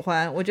常喜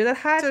欢，我觉得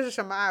它这是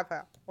什么 app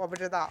呀？我不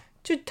知道。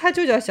它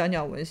就叫小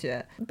鸟文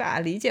学，把它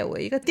理解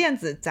为一个电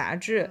子杂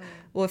志。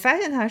我发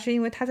现它是因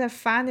为他在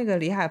发那个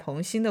李海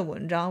鹏新的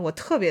文章，我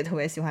特别特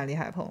别喜欢李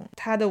海鹏，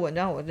他的文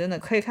章我真的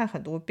可以看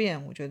很多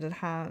遍，我觉得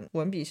他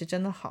文笔是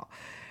真的好。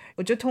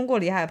我就通过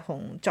李海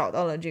鹏找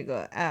到了这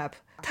个 app，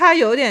 它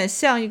有点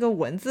像一个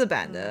文字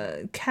版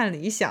的看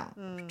理想，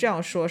这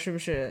样说是不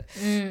是？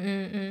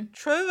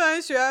纯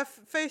文学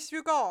非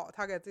虚构，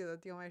他给自己的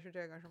定位是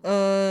这个是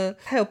吗？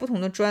它有不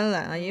同的专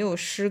栏啊，也有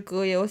诗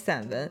歌，也有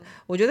散文。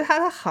我觉得它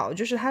的好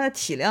就是它的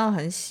体量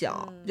很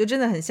小，就真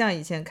的很像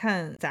以前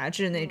看杂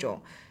志那种。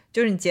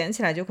就是你捡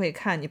起来就可以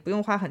看，你不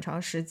用花很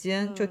长时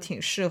间，就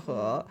挺适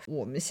合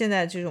我们现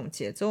在这种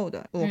节奏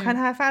的。我看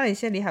他发了一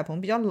些李海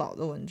鹏比较老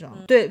的文章。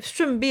对，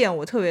顺便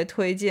我特别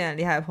推荐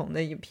李海鹏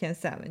的一篇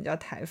散文叫《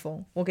台风》，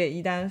我给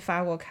一丹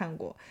发过看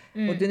过。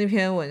我对那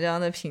篇文章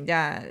的评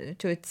价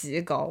就极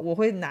高，我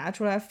会拿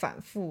出来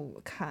反复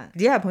看。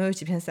李海鹏有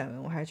几篇散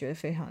文我还是觉得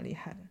非常厉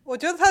害的，我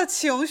觉得他的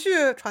情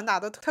绪传达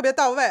的特别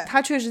到位，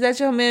他确实在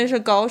这方面是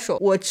高手。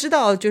我知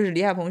道就是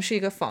李海鹏是一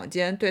个坊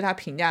间对他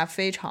评价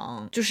非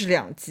常就是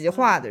两极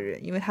化的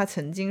人，因为他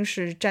曾经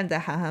是站在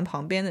韩寒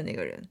旁边的那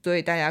个人，所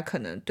以大家可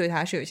能对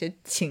他是有一些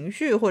情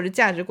绪或者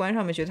价值观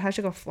上面觉得他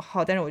是个符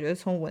号，但是我觉得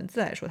从文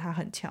字来说他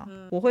很强。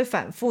我会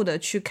反复的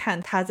去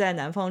看他在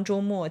南方周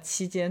末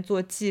期间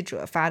做记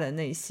者发的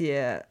那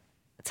些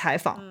采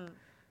访，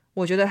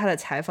我觉得他的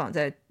采访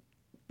在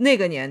那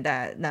个年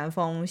代南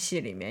方系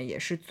里面也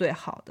是最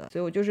好的，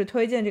所以我就是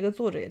推荐这个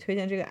作者，也推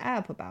荐这个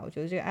app 吧。我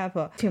觉得这个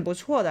app 挺不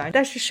错的，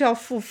但是是要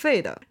付费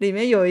的，里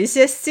面有一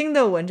些新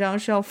的文章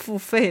是要付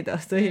费的，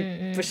所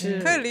以不是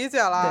可以理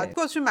解了。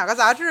过去买个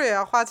杂志也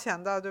要花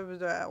钱的，对不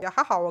对？也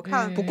还好，我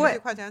看不贵，几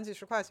块钱几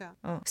十块钱。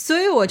所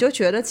以我就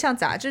觉得像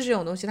杂志这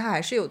种东西它还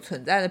是有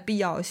存在的必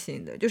要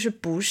性的，就是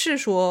不是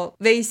说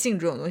微信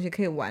这种东西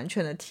可以完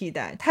全的替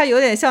代，它有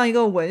点像一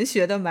个文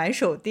学的买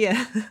手店。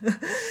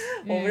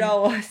我不知道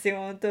我形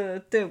容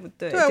对不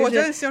对？对，我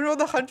觉得你形容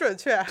的很准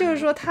确。就是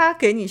说他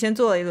给你先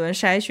做了一轮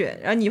筛选，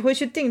然后你会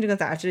去订这个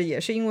杂志，也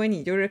是因为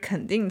你就是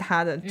肯定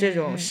他的这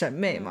种审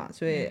美嘛，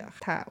所以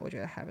我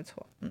觉得还不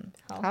错。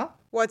好，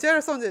我接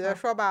着宋姐姐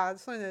说吧。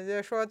宋姐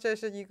姐说这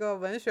是一个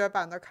文学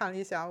版的看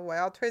理想，我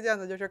要推荐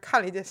的就是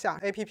看理想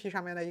APP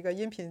上面的一个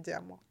音频节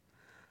目。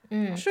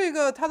是一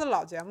个他的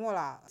老节目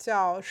了，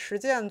叫实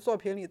践作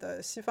品里的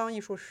西方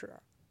艺术史，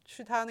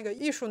是他那个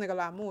艺术那个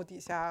栏目底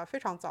下非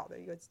常早的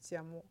一个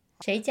节目。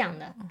谁讲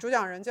的？主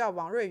讲人叫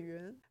王瑞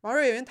云。王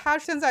瑞云他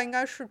现在应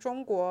该是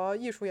中国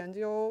艺术研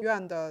究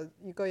院的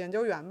一个研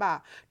究员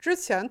吧，之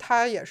前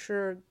他也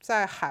是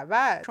在海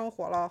外生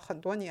活了很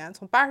多年，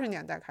从80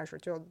年代开始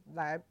就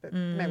来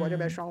美国这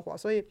边生活，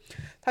所以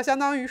他相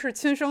当于是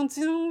亲身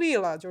经历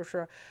了就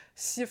是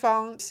西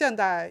方现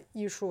代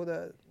艺术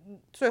的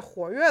最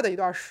活跃的一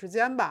段时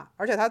间吧，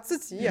而且他自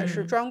己也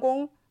是专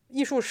攻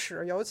艺术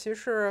史，尤其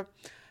是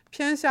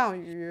偏向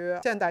于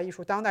现代艺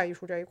术当代艺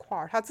术这一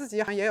块，他自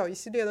己好像也有一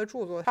系列的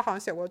著作，他好像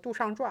写过杜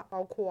尚传，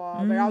包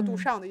括围绕杜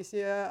尚的一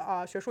些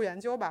学术研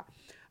究吧。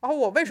然后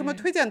我为什么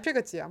推荐这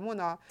个节目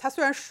呢？它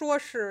虽然说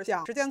是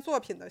讲实践作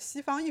品的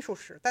西方艺术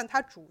史，但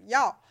它主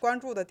要关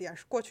注的点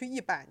是过去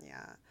100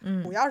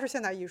年，主要是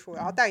现代艺术，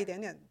然后带一点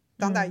点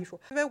当代艺术，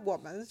因为我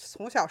们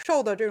从小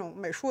受的这种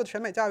美术的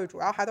审美教育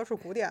主要还都是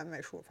古典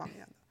美术方面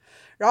的。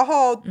然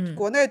后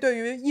国内对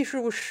于艺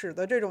术史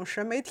的这种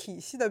审美体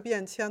系的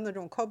变迁的这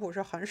种科普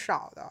是很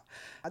少的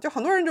就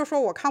很多人就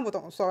说我看不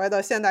懂所谓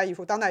的现代艺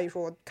术当代艺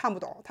术，我看不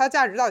懂它的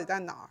价值到底在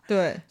哪儿。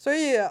对，所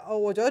以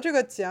我觉得这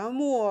个节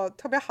目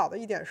特别好的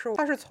一点是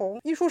它是从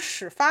艺术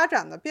史发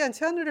展的变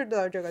迁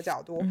的这个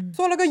角度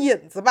做了个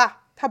引子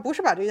吧，它不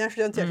是把这件事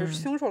情解释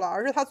清楚了，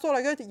而是它做了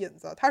一个引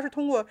子，它是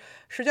通过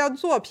实际上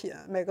作品，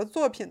每个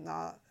作品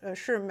呢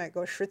是每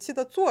个时期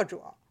的作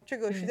者，这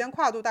个时间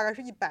跨度大概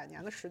是100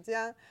年的时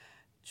间，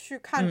去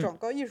看整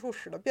个艺术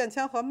史的变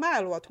迁和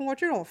脉络，通过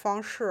这种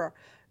方式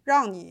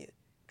让你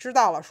知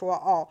道了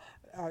说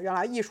原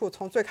来艺术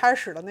从最开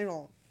始的那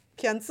种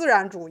偏自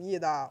然主义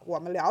的我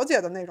们了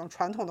解的那种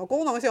传统的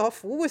功能性和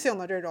服务性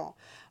的这种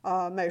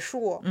美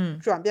术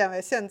转变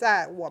为现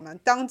在我们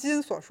当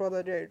今所说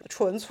的这种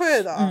纯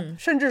粹的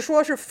甚至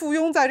说是附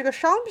庸在这个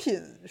商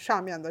品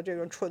上面的这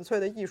个纯粹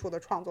的艺术的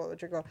创作的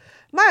这个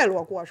脉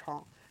络过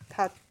程，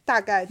它大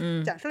概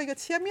展示了一个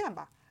切面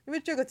吧。因为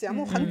这个节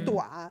目很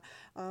短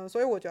所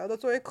以我觉得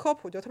作为科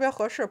普就特别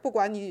合适，不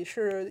管你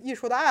是艺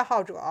术的爱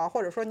好者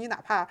或者说你哪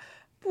怕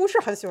不是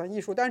很喜欢艺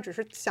术，但只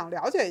是想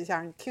了解一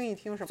下，你听一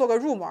听什么，做个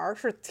入门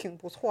是挺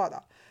不错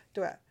的。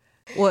对，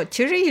我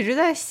其实一直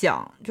在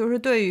想，就是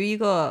对于一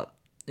个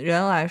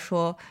人来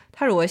说，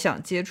他如果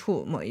想接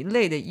触某一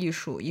类的艺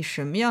术，以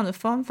什么样的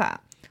方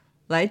法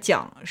来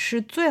讲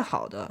是最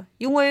好的。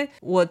因为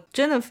我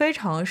真的非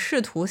常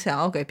试图想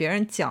要给别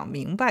人讲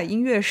明白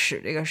音乐史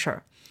这个事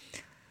儿，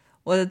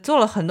我做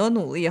了很多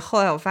努力，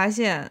后来我发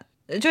现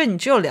就是你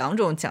只有2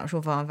种讲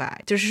述方法，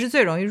就是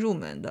最容易入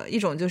门的。一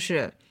种就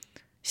是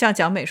像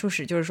讲美术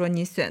史，就是说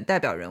你选代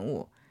表人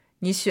物，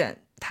你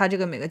选他这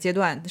个每个阶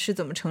段是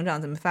怎么成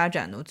长怎么发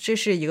展的，这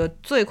是一个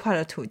最快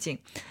的途径。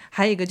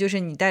还有一个就是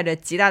你带着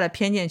极大的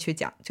偏见去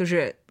讲，就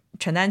是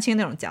陈丹青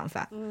那种讲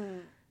法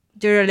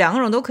就是2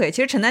种都可以。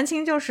其实陈丹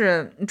青就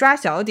是抓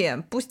小点，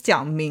不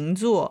讲名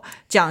作，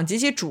讲极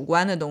其主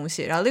观的东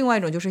西。然后另外一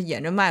种就是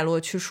沿着脉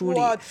络去梳理。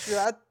我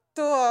觉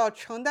得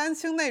陈丹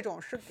青那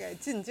种是给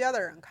进阶的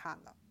人看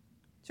的，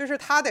就是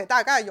他得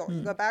大概有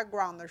一个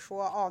background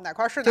说哪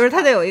块是哪块，就是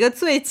他得有一个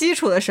最基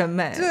础的审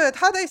美，对，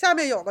他得下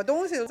面有个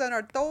东西在那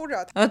儿兜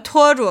着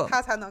拖住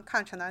他才能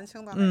看陈丹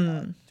青的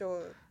那个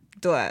就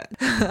对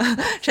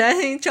陈丹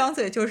青张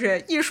嘴就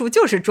是艺术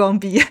就是装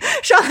逼，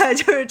上来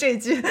就是这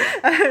句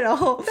然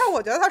后但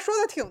我觉得他说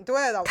的挺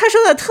对的，他说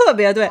的特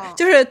别对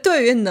就是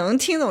对于能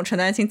听懂陈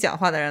丹青讲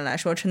话的人来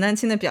说，陈丹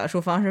青的表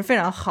述方式非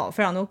常好，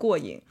非常的过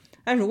瘾。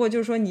但如果就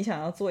是说你想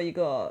要做一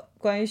个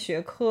关于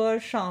学科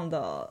上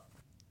的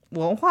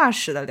文化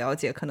史的了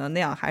解，可能那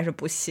样还是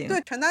不行。对，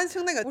陈丹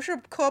青那个不是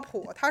科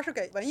普，他是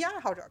给文艺爱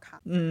好者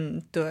看。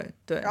对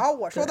对。然后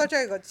我说的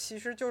这个其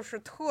实就是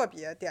特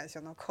别典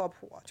型的科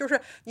普，就是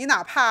你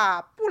哪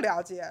怕不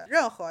了解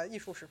任何艺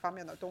术史方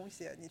面的东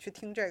西，你去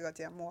听这个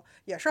节目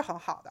也是很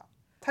好的。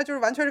它就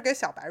是完全是给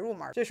小白入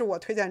门，这是我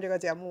推荐这个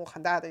节目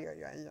很大的一个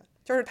原因，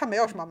就是它没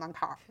有什么门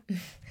槛。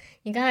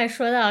你刚才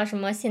说到什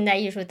么现代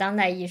艺术当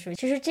代艺术，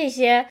其实这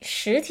些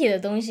实体的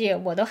东西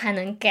我都还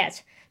能 get，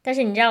 但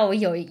是你知道我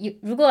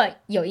如果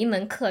有一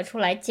门课出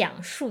来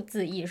讲数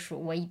字艺术，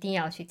我一定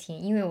要去听，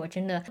因为我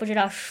真的不知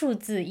道数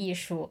字艺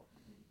术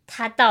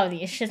它到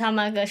底是他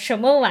妈个什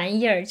么玩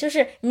意儿。就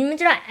是你们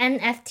知道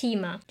NFT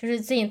吗？就是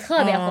最近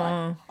特别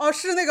火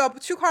是那个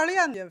区块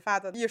链引发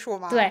的艺术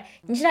吗？对，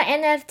你知道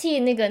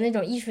NFT 那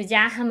种艺术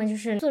家，他们就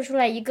是做出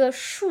来一个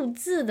数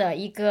字的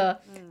一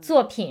个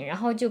作品然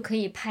后就可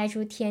以拍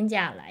出天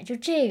价来，就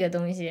这个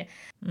东西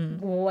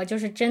我就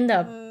是真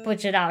的不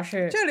知道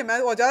是这里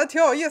面我觉得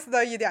挺有意思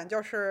的一点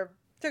就是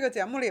这个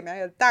节目里面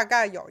也大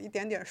概有一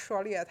点点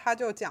涉猎，他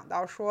就讲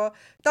到说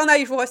当代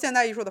艺术和现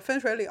代艺术的分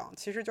水岭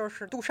其实就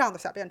是杜尚的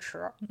小便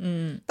池。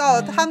到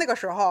了他那个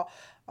时候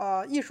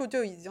艺术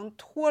就已经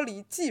脱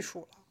离技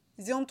术了，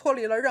已经脱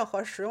离了任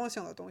何实用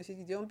性的东西，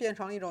已经变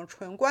成了一种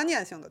纯观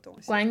念性的东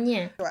西。观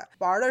念，对，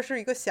玩的是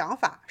一个想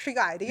法，是一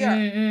个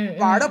idea，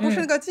玩的不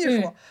是那个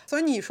技术。所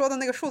以你说的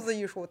那个数字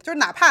艺术，就是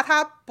哪怕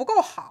它不够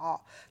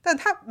好，但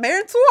它没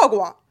人做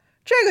过，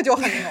这个就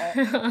很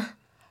牛。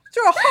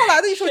就是后来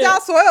的艺术家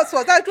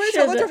所在追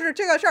求的就是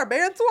这个事儿没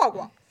人做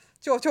过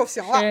就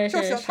行了，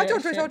就行，他就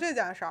追求这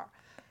件事儿。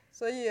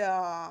所以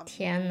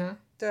天哪，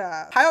对，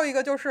还有一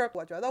个就是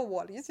我觉得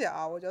我理解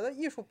我觉得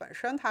艺术本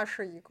身它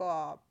是一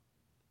个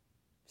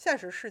现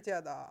实世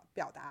界的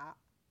表达，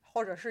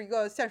或者是一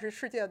个现实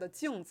世界的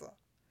镜子，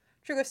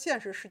这个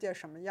现实世界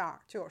什么样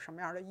就有什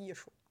么样的艺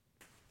术。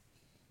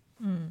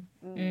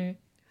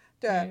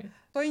对，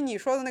所以你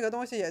说的那个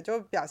东西也就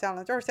表现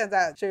了就是现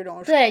在这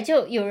种。对，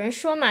就有人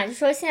说嘛，就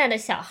说现在的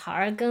小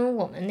孩跟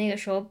我们那个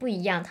时候不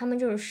一样，他们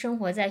就是生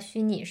活在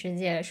虚拟世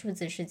界数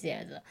字世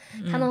界的，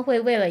他们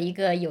会为了一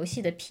个游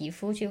戏的皮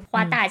肤去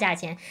花大价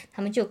钱，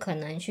他们就可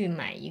能去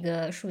买一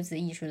个数字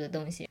艺术的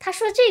东西。他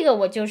说这个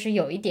我就是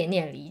有一点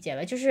点理解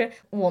了，就是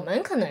我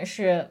们可能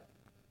是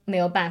没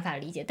有办法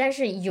理解，但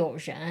是有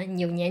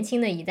年轻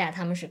的一代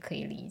他们是可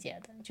以理解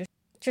的。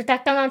就他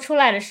刚刚出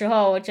来的时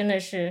候我真的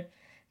是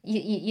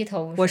一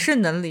头雾水。我是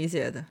能理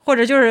解的，或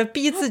者就是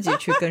逼自己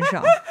去跟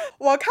上。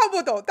我看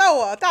不懂，但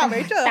我大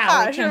为震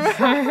撼，是不是？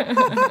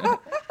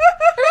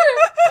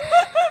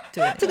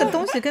对，这个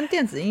东西跟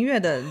电子音乐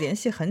的联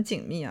系很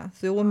紧密啊，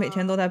所以我每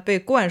天都在被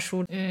灌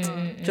输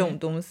这种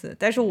东西。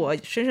但是我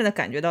深深的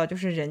感觉到，就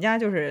是人家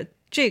就是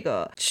这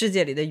个世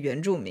界里的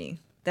原住民，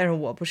但是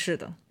我不是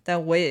的，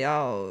但我也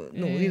要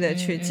努力的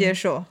去接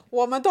受。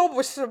我们都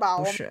不是吧？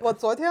不是。我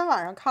昨天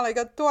晚上看了一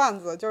个段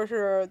子，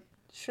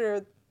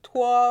是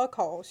脱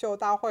口秀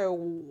大会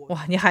5。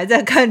哇，你还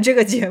在看这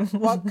个节目？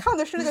我看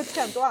的是那个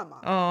片段嘛。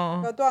哦。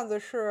那个段子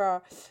是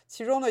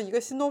其中的一个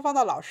新东方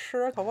的老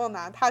师童梦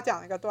楠，他讲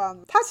了一个段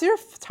子，他其实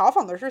嘲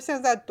讽的是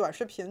现在短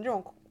视频这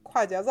种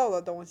快节奏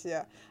的东西，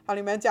它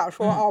里面讲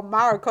说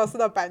马尔克斯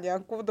的百年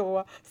孤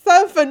独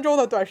3分钟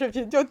的短视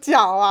频就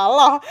讲完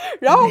了，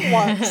然后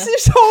我吸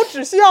收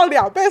只需要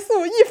2倍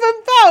速，1分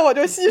半我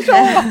就吸收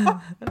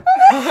了。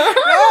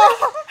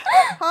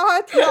然后他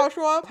还提到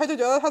说，他就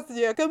觉得他自己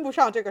也跟不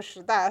上这个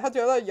时代，他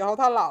觉得以后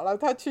他老了，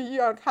他去医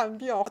院看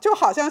病，就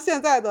好像现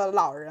在的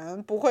老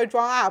人不会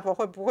装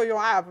app 不会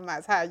用 app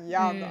买菜一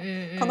样的。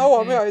可能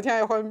我们有一天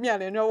也会面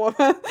临着我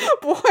们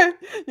不会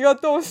一个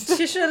东西。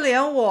其实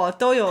连我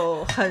都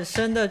有很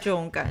深的这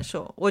种感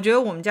受。我觉得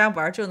我们家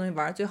玩这个东西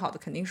玩的最好的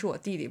肯定是我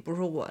弟弟，不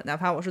是我，哪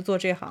怕我是做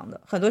这行的，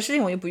很多事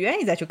情我就不愿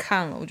意再去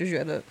看了，我就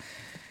觉得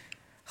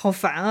好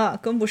烦啊，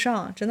跟不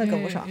上，真的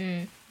跟不上。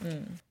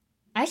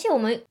而且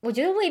我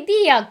觉得未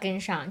必要跟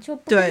上，就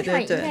不跟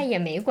上应该也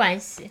没关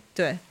系。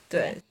对。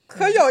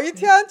可有一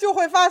天就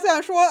会发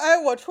现说，哎，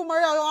我出门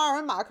要用2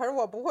维码，可是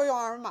我不会用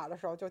2维码的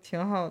时候，就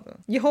挺好的。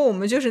以后我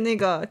们就是那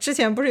个之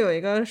前不是有一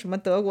个什么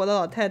德国的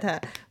老太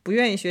太不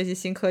愿意学习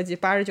新科技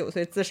，89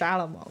岁自杀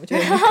了吗？我觉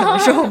得可能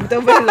是我们的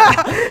未来。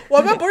我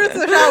们不是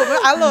自杀，我们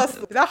安乐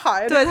死比较好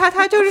一点。对，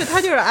他就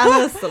是安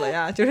乐死了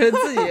呀，就是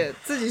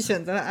自己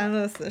选择了安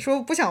乐死，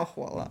说不想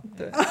活了。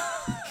对，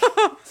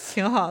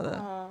挺好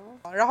的。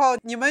然后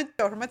你们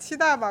有什么期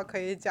待吗？可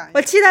以讲一下。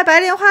我期待白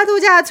莲花度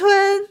假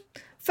村，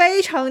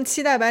非常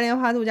期待白莲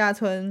花度假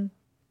村。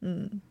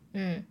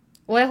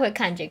我也会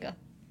看这个。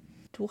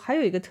我还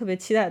有一个特别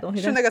期待的东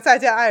西，是那个再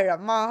见爱人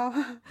吗？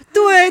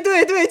对，就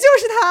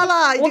是他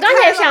了。我刚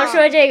才想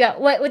说这个，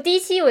我第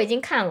1期我已经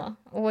看了，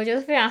我觉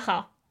得非常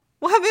好。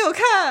我还没有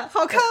看，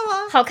好看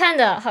吗？好看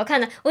的。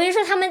我跟你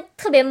说，他们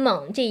特别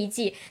猛，这一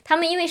季他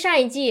们因为上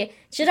一季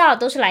知道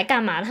都是来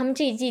干嘛的，他们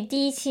这一季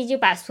第1期就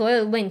把所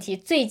有的问题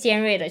最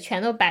尖锐的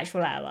全都摆出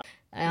来了。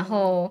然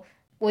后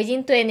我已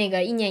经对那个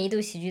1年1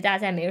度喜剧大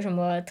赛没有什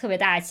么特别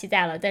大的期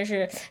待了，但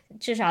是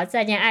至少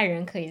再见爱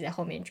人可以在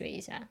后面追一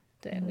下。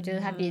对，我觉得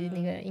它比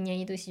那个1年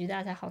1度喜剧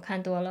大赛好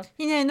看多了。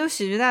1年1度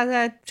喜剧大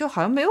赛就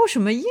好像没有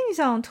什么印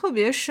象特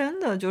别深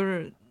的，就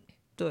是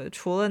对，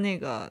除了那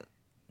个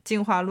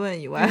进化论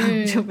以外，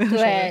就没有什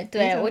么。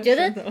对，我觉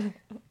得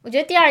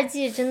第2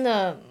季真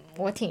的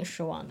我挺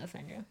失望的，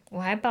反正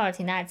我还抱着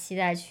挺大期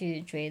待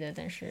去追的，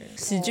但是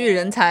喜剧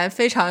人才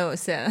非常有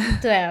限。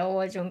对，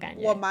我这种感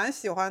觉。我蛮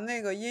喜欢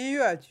那个音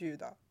乐剧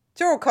的，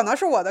就是可能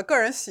是我的个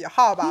人喜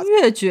好吧。音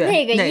乐剧？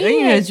哪个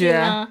音乐剧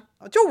呢？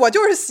我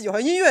就是喜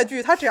欢音乐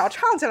剧，他只要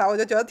唱起来我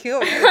就觉得挺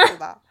有意思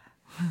的。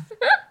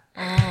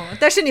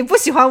但是你不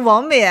喜欢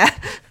王冕。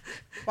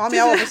王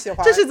冕我不喜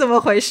欢，这是怎么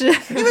回事？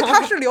因为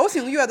它是流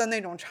行乐的那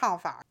种唱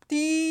法。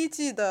第1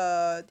季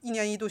的1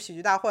年1度喜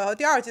剧大会和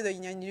第2季的1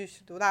年1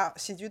度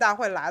喜剧大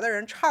会来的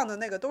人唱的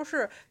那个都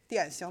是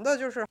典型的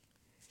就是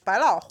百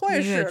老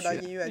汇式的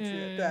音乐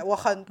剧。对，我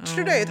很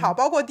吃这一套。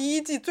包括第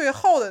1季最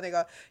后的那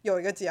个有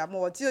一个节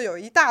目，我记得有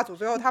一大组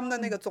最后他们的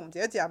那个总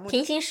结节目，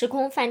平行时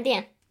空饭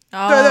店。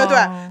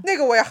对，那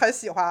个我也很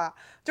喜欢。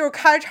就是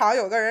开场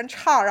有个人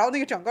唱，然后那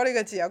个整个那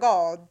个结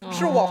构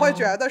是我会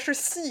觉得是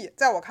戏，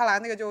在我看来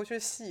那个就是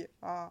戏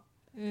啊。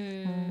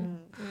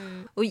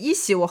我1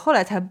喜我后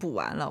来才补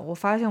完了，我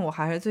发现我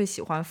还是最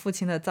喜欢父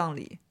亲的葬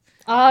礼。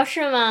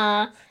是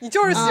吗？你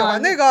就是喜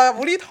欢那个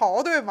无厘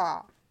头对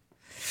吗？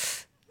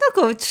那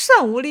个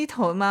算无厘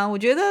头吗？我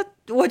觉得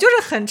我就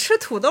是很吃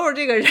土豆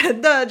这个人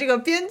的这个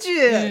编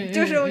剧，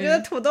就是我觉得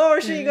土豆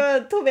是一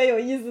个特别有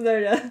意思的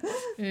人。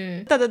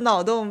他的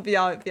脑洞比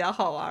较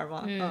好玩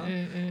嘛。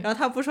然后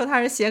他不说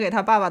他是写给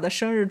他爸爸的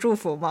生日祝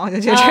福吗？我就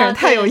觉得这人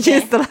太有意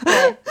思了。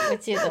对，我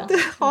记得。对，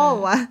好好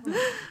玩。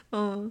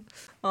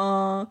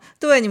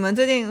对，你们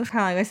最近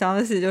看到一个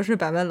消息，就是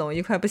坂本龙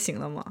一快不行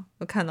了吗？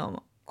有看到吗？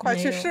快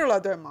去世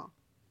了对吗？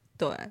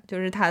对，就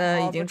是他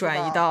的已经转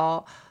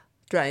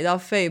移到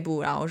肺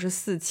部，然后是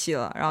4期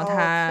了。然后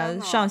他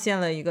上线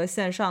了一个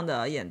线上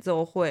的演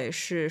奏会，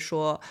是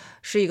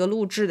一个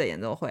录制的演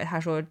奏会。他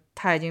说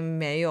他已经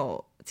没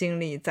有精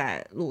力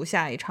再录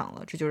下一场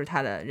了，这就是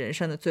他的人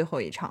生的最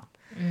后一场。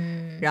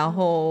然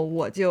后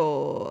我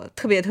就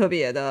特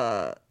别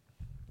的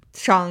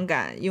伤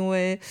感，因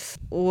为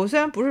我虽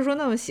然不是说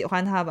那么喜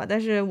欢他吧，但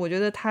是我觉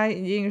得他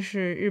一定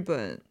是日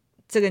本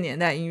这个年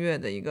代音乐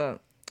的一个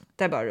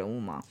代表人物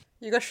嘛。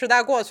一个时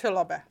代过去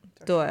了呗。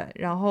对，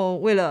然后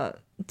为了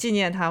纪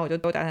念他，我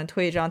打算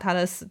推一张他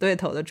的死对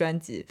头的专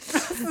辑。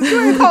死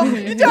对头，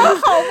你这样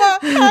好吗？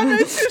他还没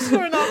去世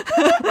呢。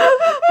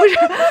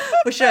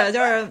不不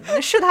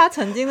是，是他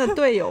曾经的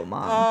队友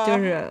嘛，就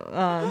是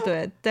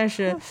对，但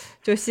是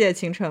就细野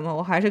晴臣嘛，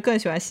我还是更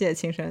喜欢细野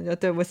晴臣，就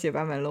对不起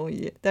坂本龙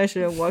一，但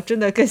是我真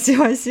的更喜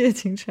欢细野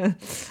晴臣。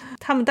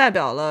他们代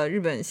表了日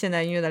本现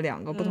代音乐的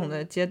2个不同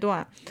的阶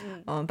段。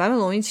坂本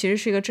龙一其实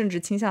是一个政治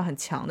倾向很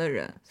强的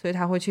人，所以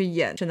他会去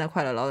演圣诞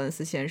快乐劳伦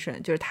斯先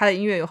生，就是他的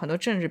音乐有很多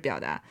政治表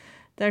达。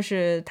但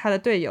是他的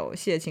队友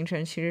细野晴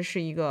臣其实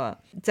是一个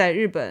在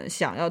日本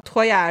想要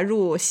脱亚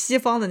入西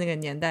方的那个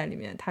年代里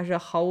面，他是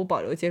毫无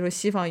保留接受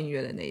西方音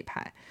乐的那一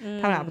派，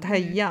他们俩不太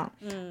一样。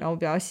然后我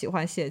比较喜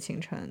欢细野晴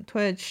臣，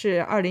推的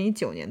是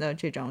2019年的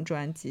这张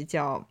专辑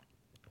叫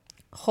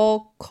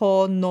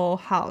HOCHONO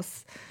HOUSE。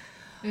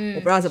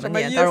我不知道怎么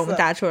念，但是我们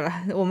打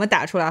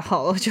出来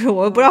好了，就是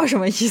我不知道什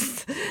么意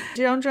思。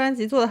这张专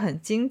辑做的很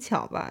精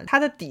巧吧，它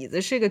的底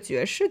子是一个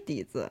爵士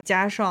底子，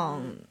加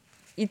上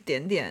一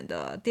点点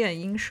的电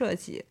音设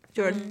计，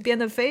就是编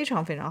得非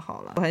常非常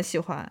好了，我很喜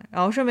欢。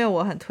然后顺便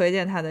我很推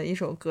荐他的一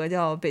首歌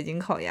叫《北京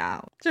烤鸭》，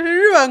这是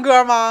日文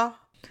歌吗？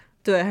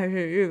对，还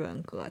是日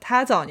文歌。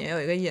他早年有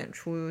一个演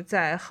出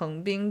在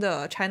横滨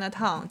的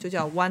Chinatown， 就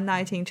叫 One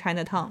Night in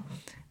Chinatown，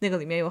 那个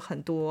里面有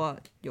很多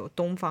有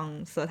东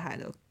方色彩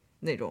的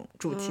那种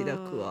主题的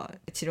歌，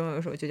其中有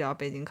一首就叫《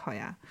北京烤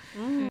鸭》，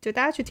就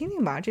大家去听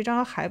听吧，这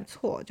张还不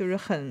错，就是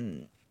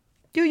很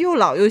又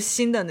老又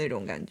新的那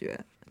种感觉，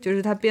就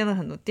是他编了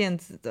很多电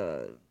子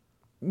的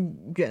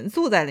元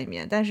素在里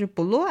面，但是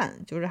不乱，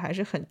就是还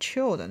是很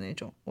chill 的那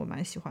种，我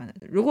蛮喜欢的。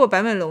如果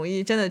坂本龙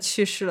一真的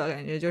去世了，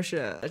感觉就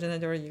是真的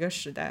就是一个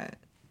时代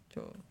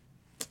就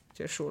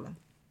结束了。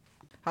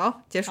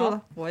好，结束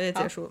了，我也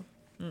结束了。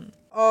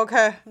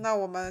OK， 那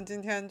我们今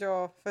天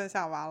就分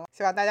享完了，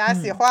希望大家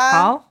喜欢。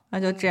好，那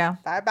就这样，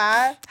拜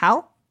拜。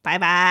好，拜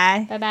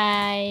拜，拜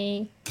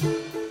拜。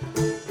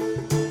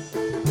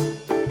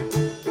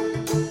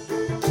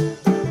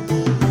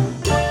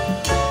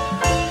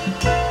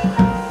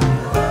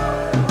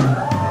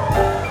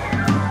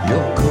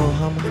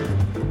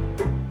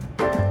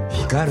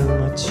光る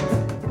街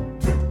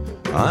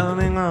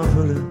雨が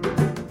降る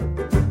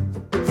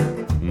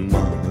ま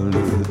る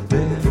で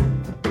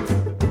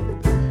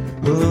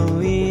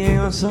古い映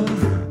画さ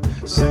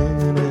数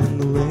年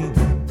の上に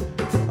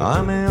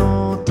雨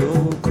男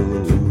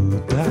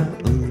歌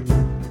う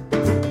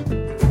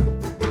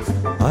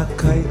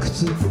赤い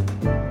靴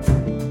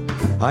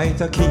履い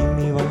た君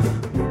は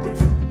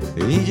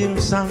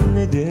23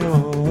年で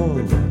も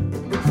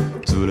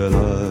連れら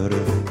れ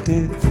て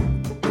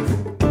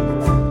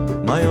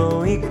迷い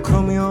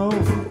込むよ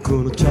こ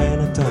のチャイ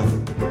ナタウン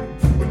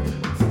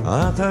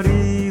辺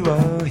りは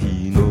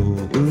火の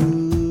海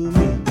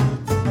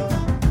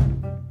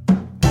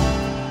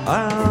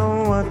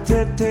慌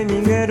てて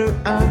逃げる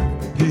ア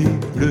ヒ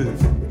ル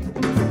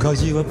火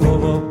事はポ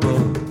ポポ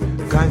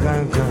カンカ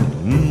ンカン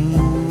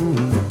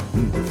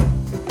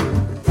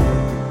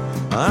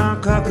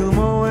赤く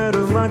燃え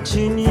る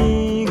街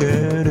に逃げ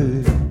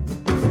る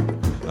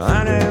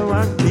あれ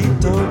はきっ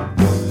と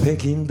北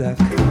京ダ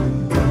ツク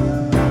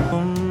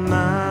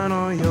女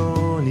の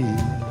ように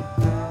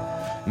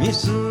見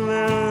つ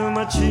める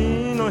街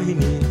の日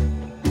に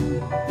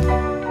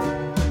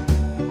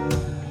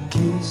キ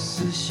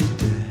スし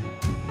て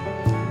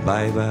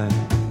バイバイ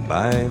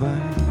バイバイ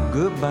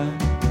グッバイ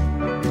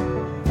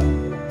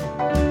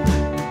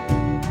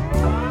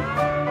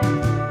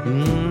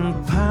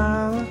パ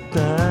ラ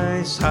ダ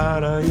イスは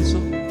らいそ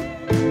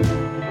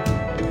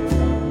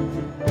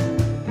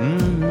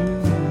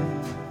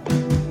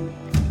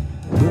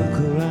僕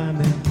らね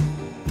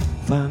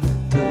ファン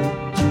タ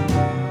ジ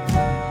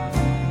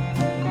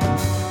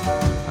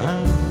ー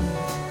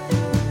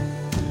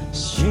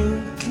新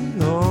規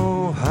の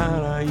は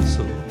らい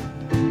そ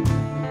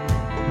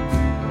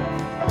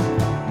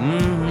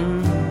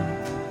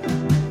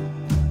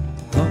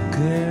溶け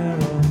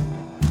ろ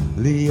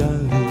リア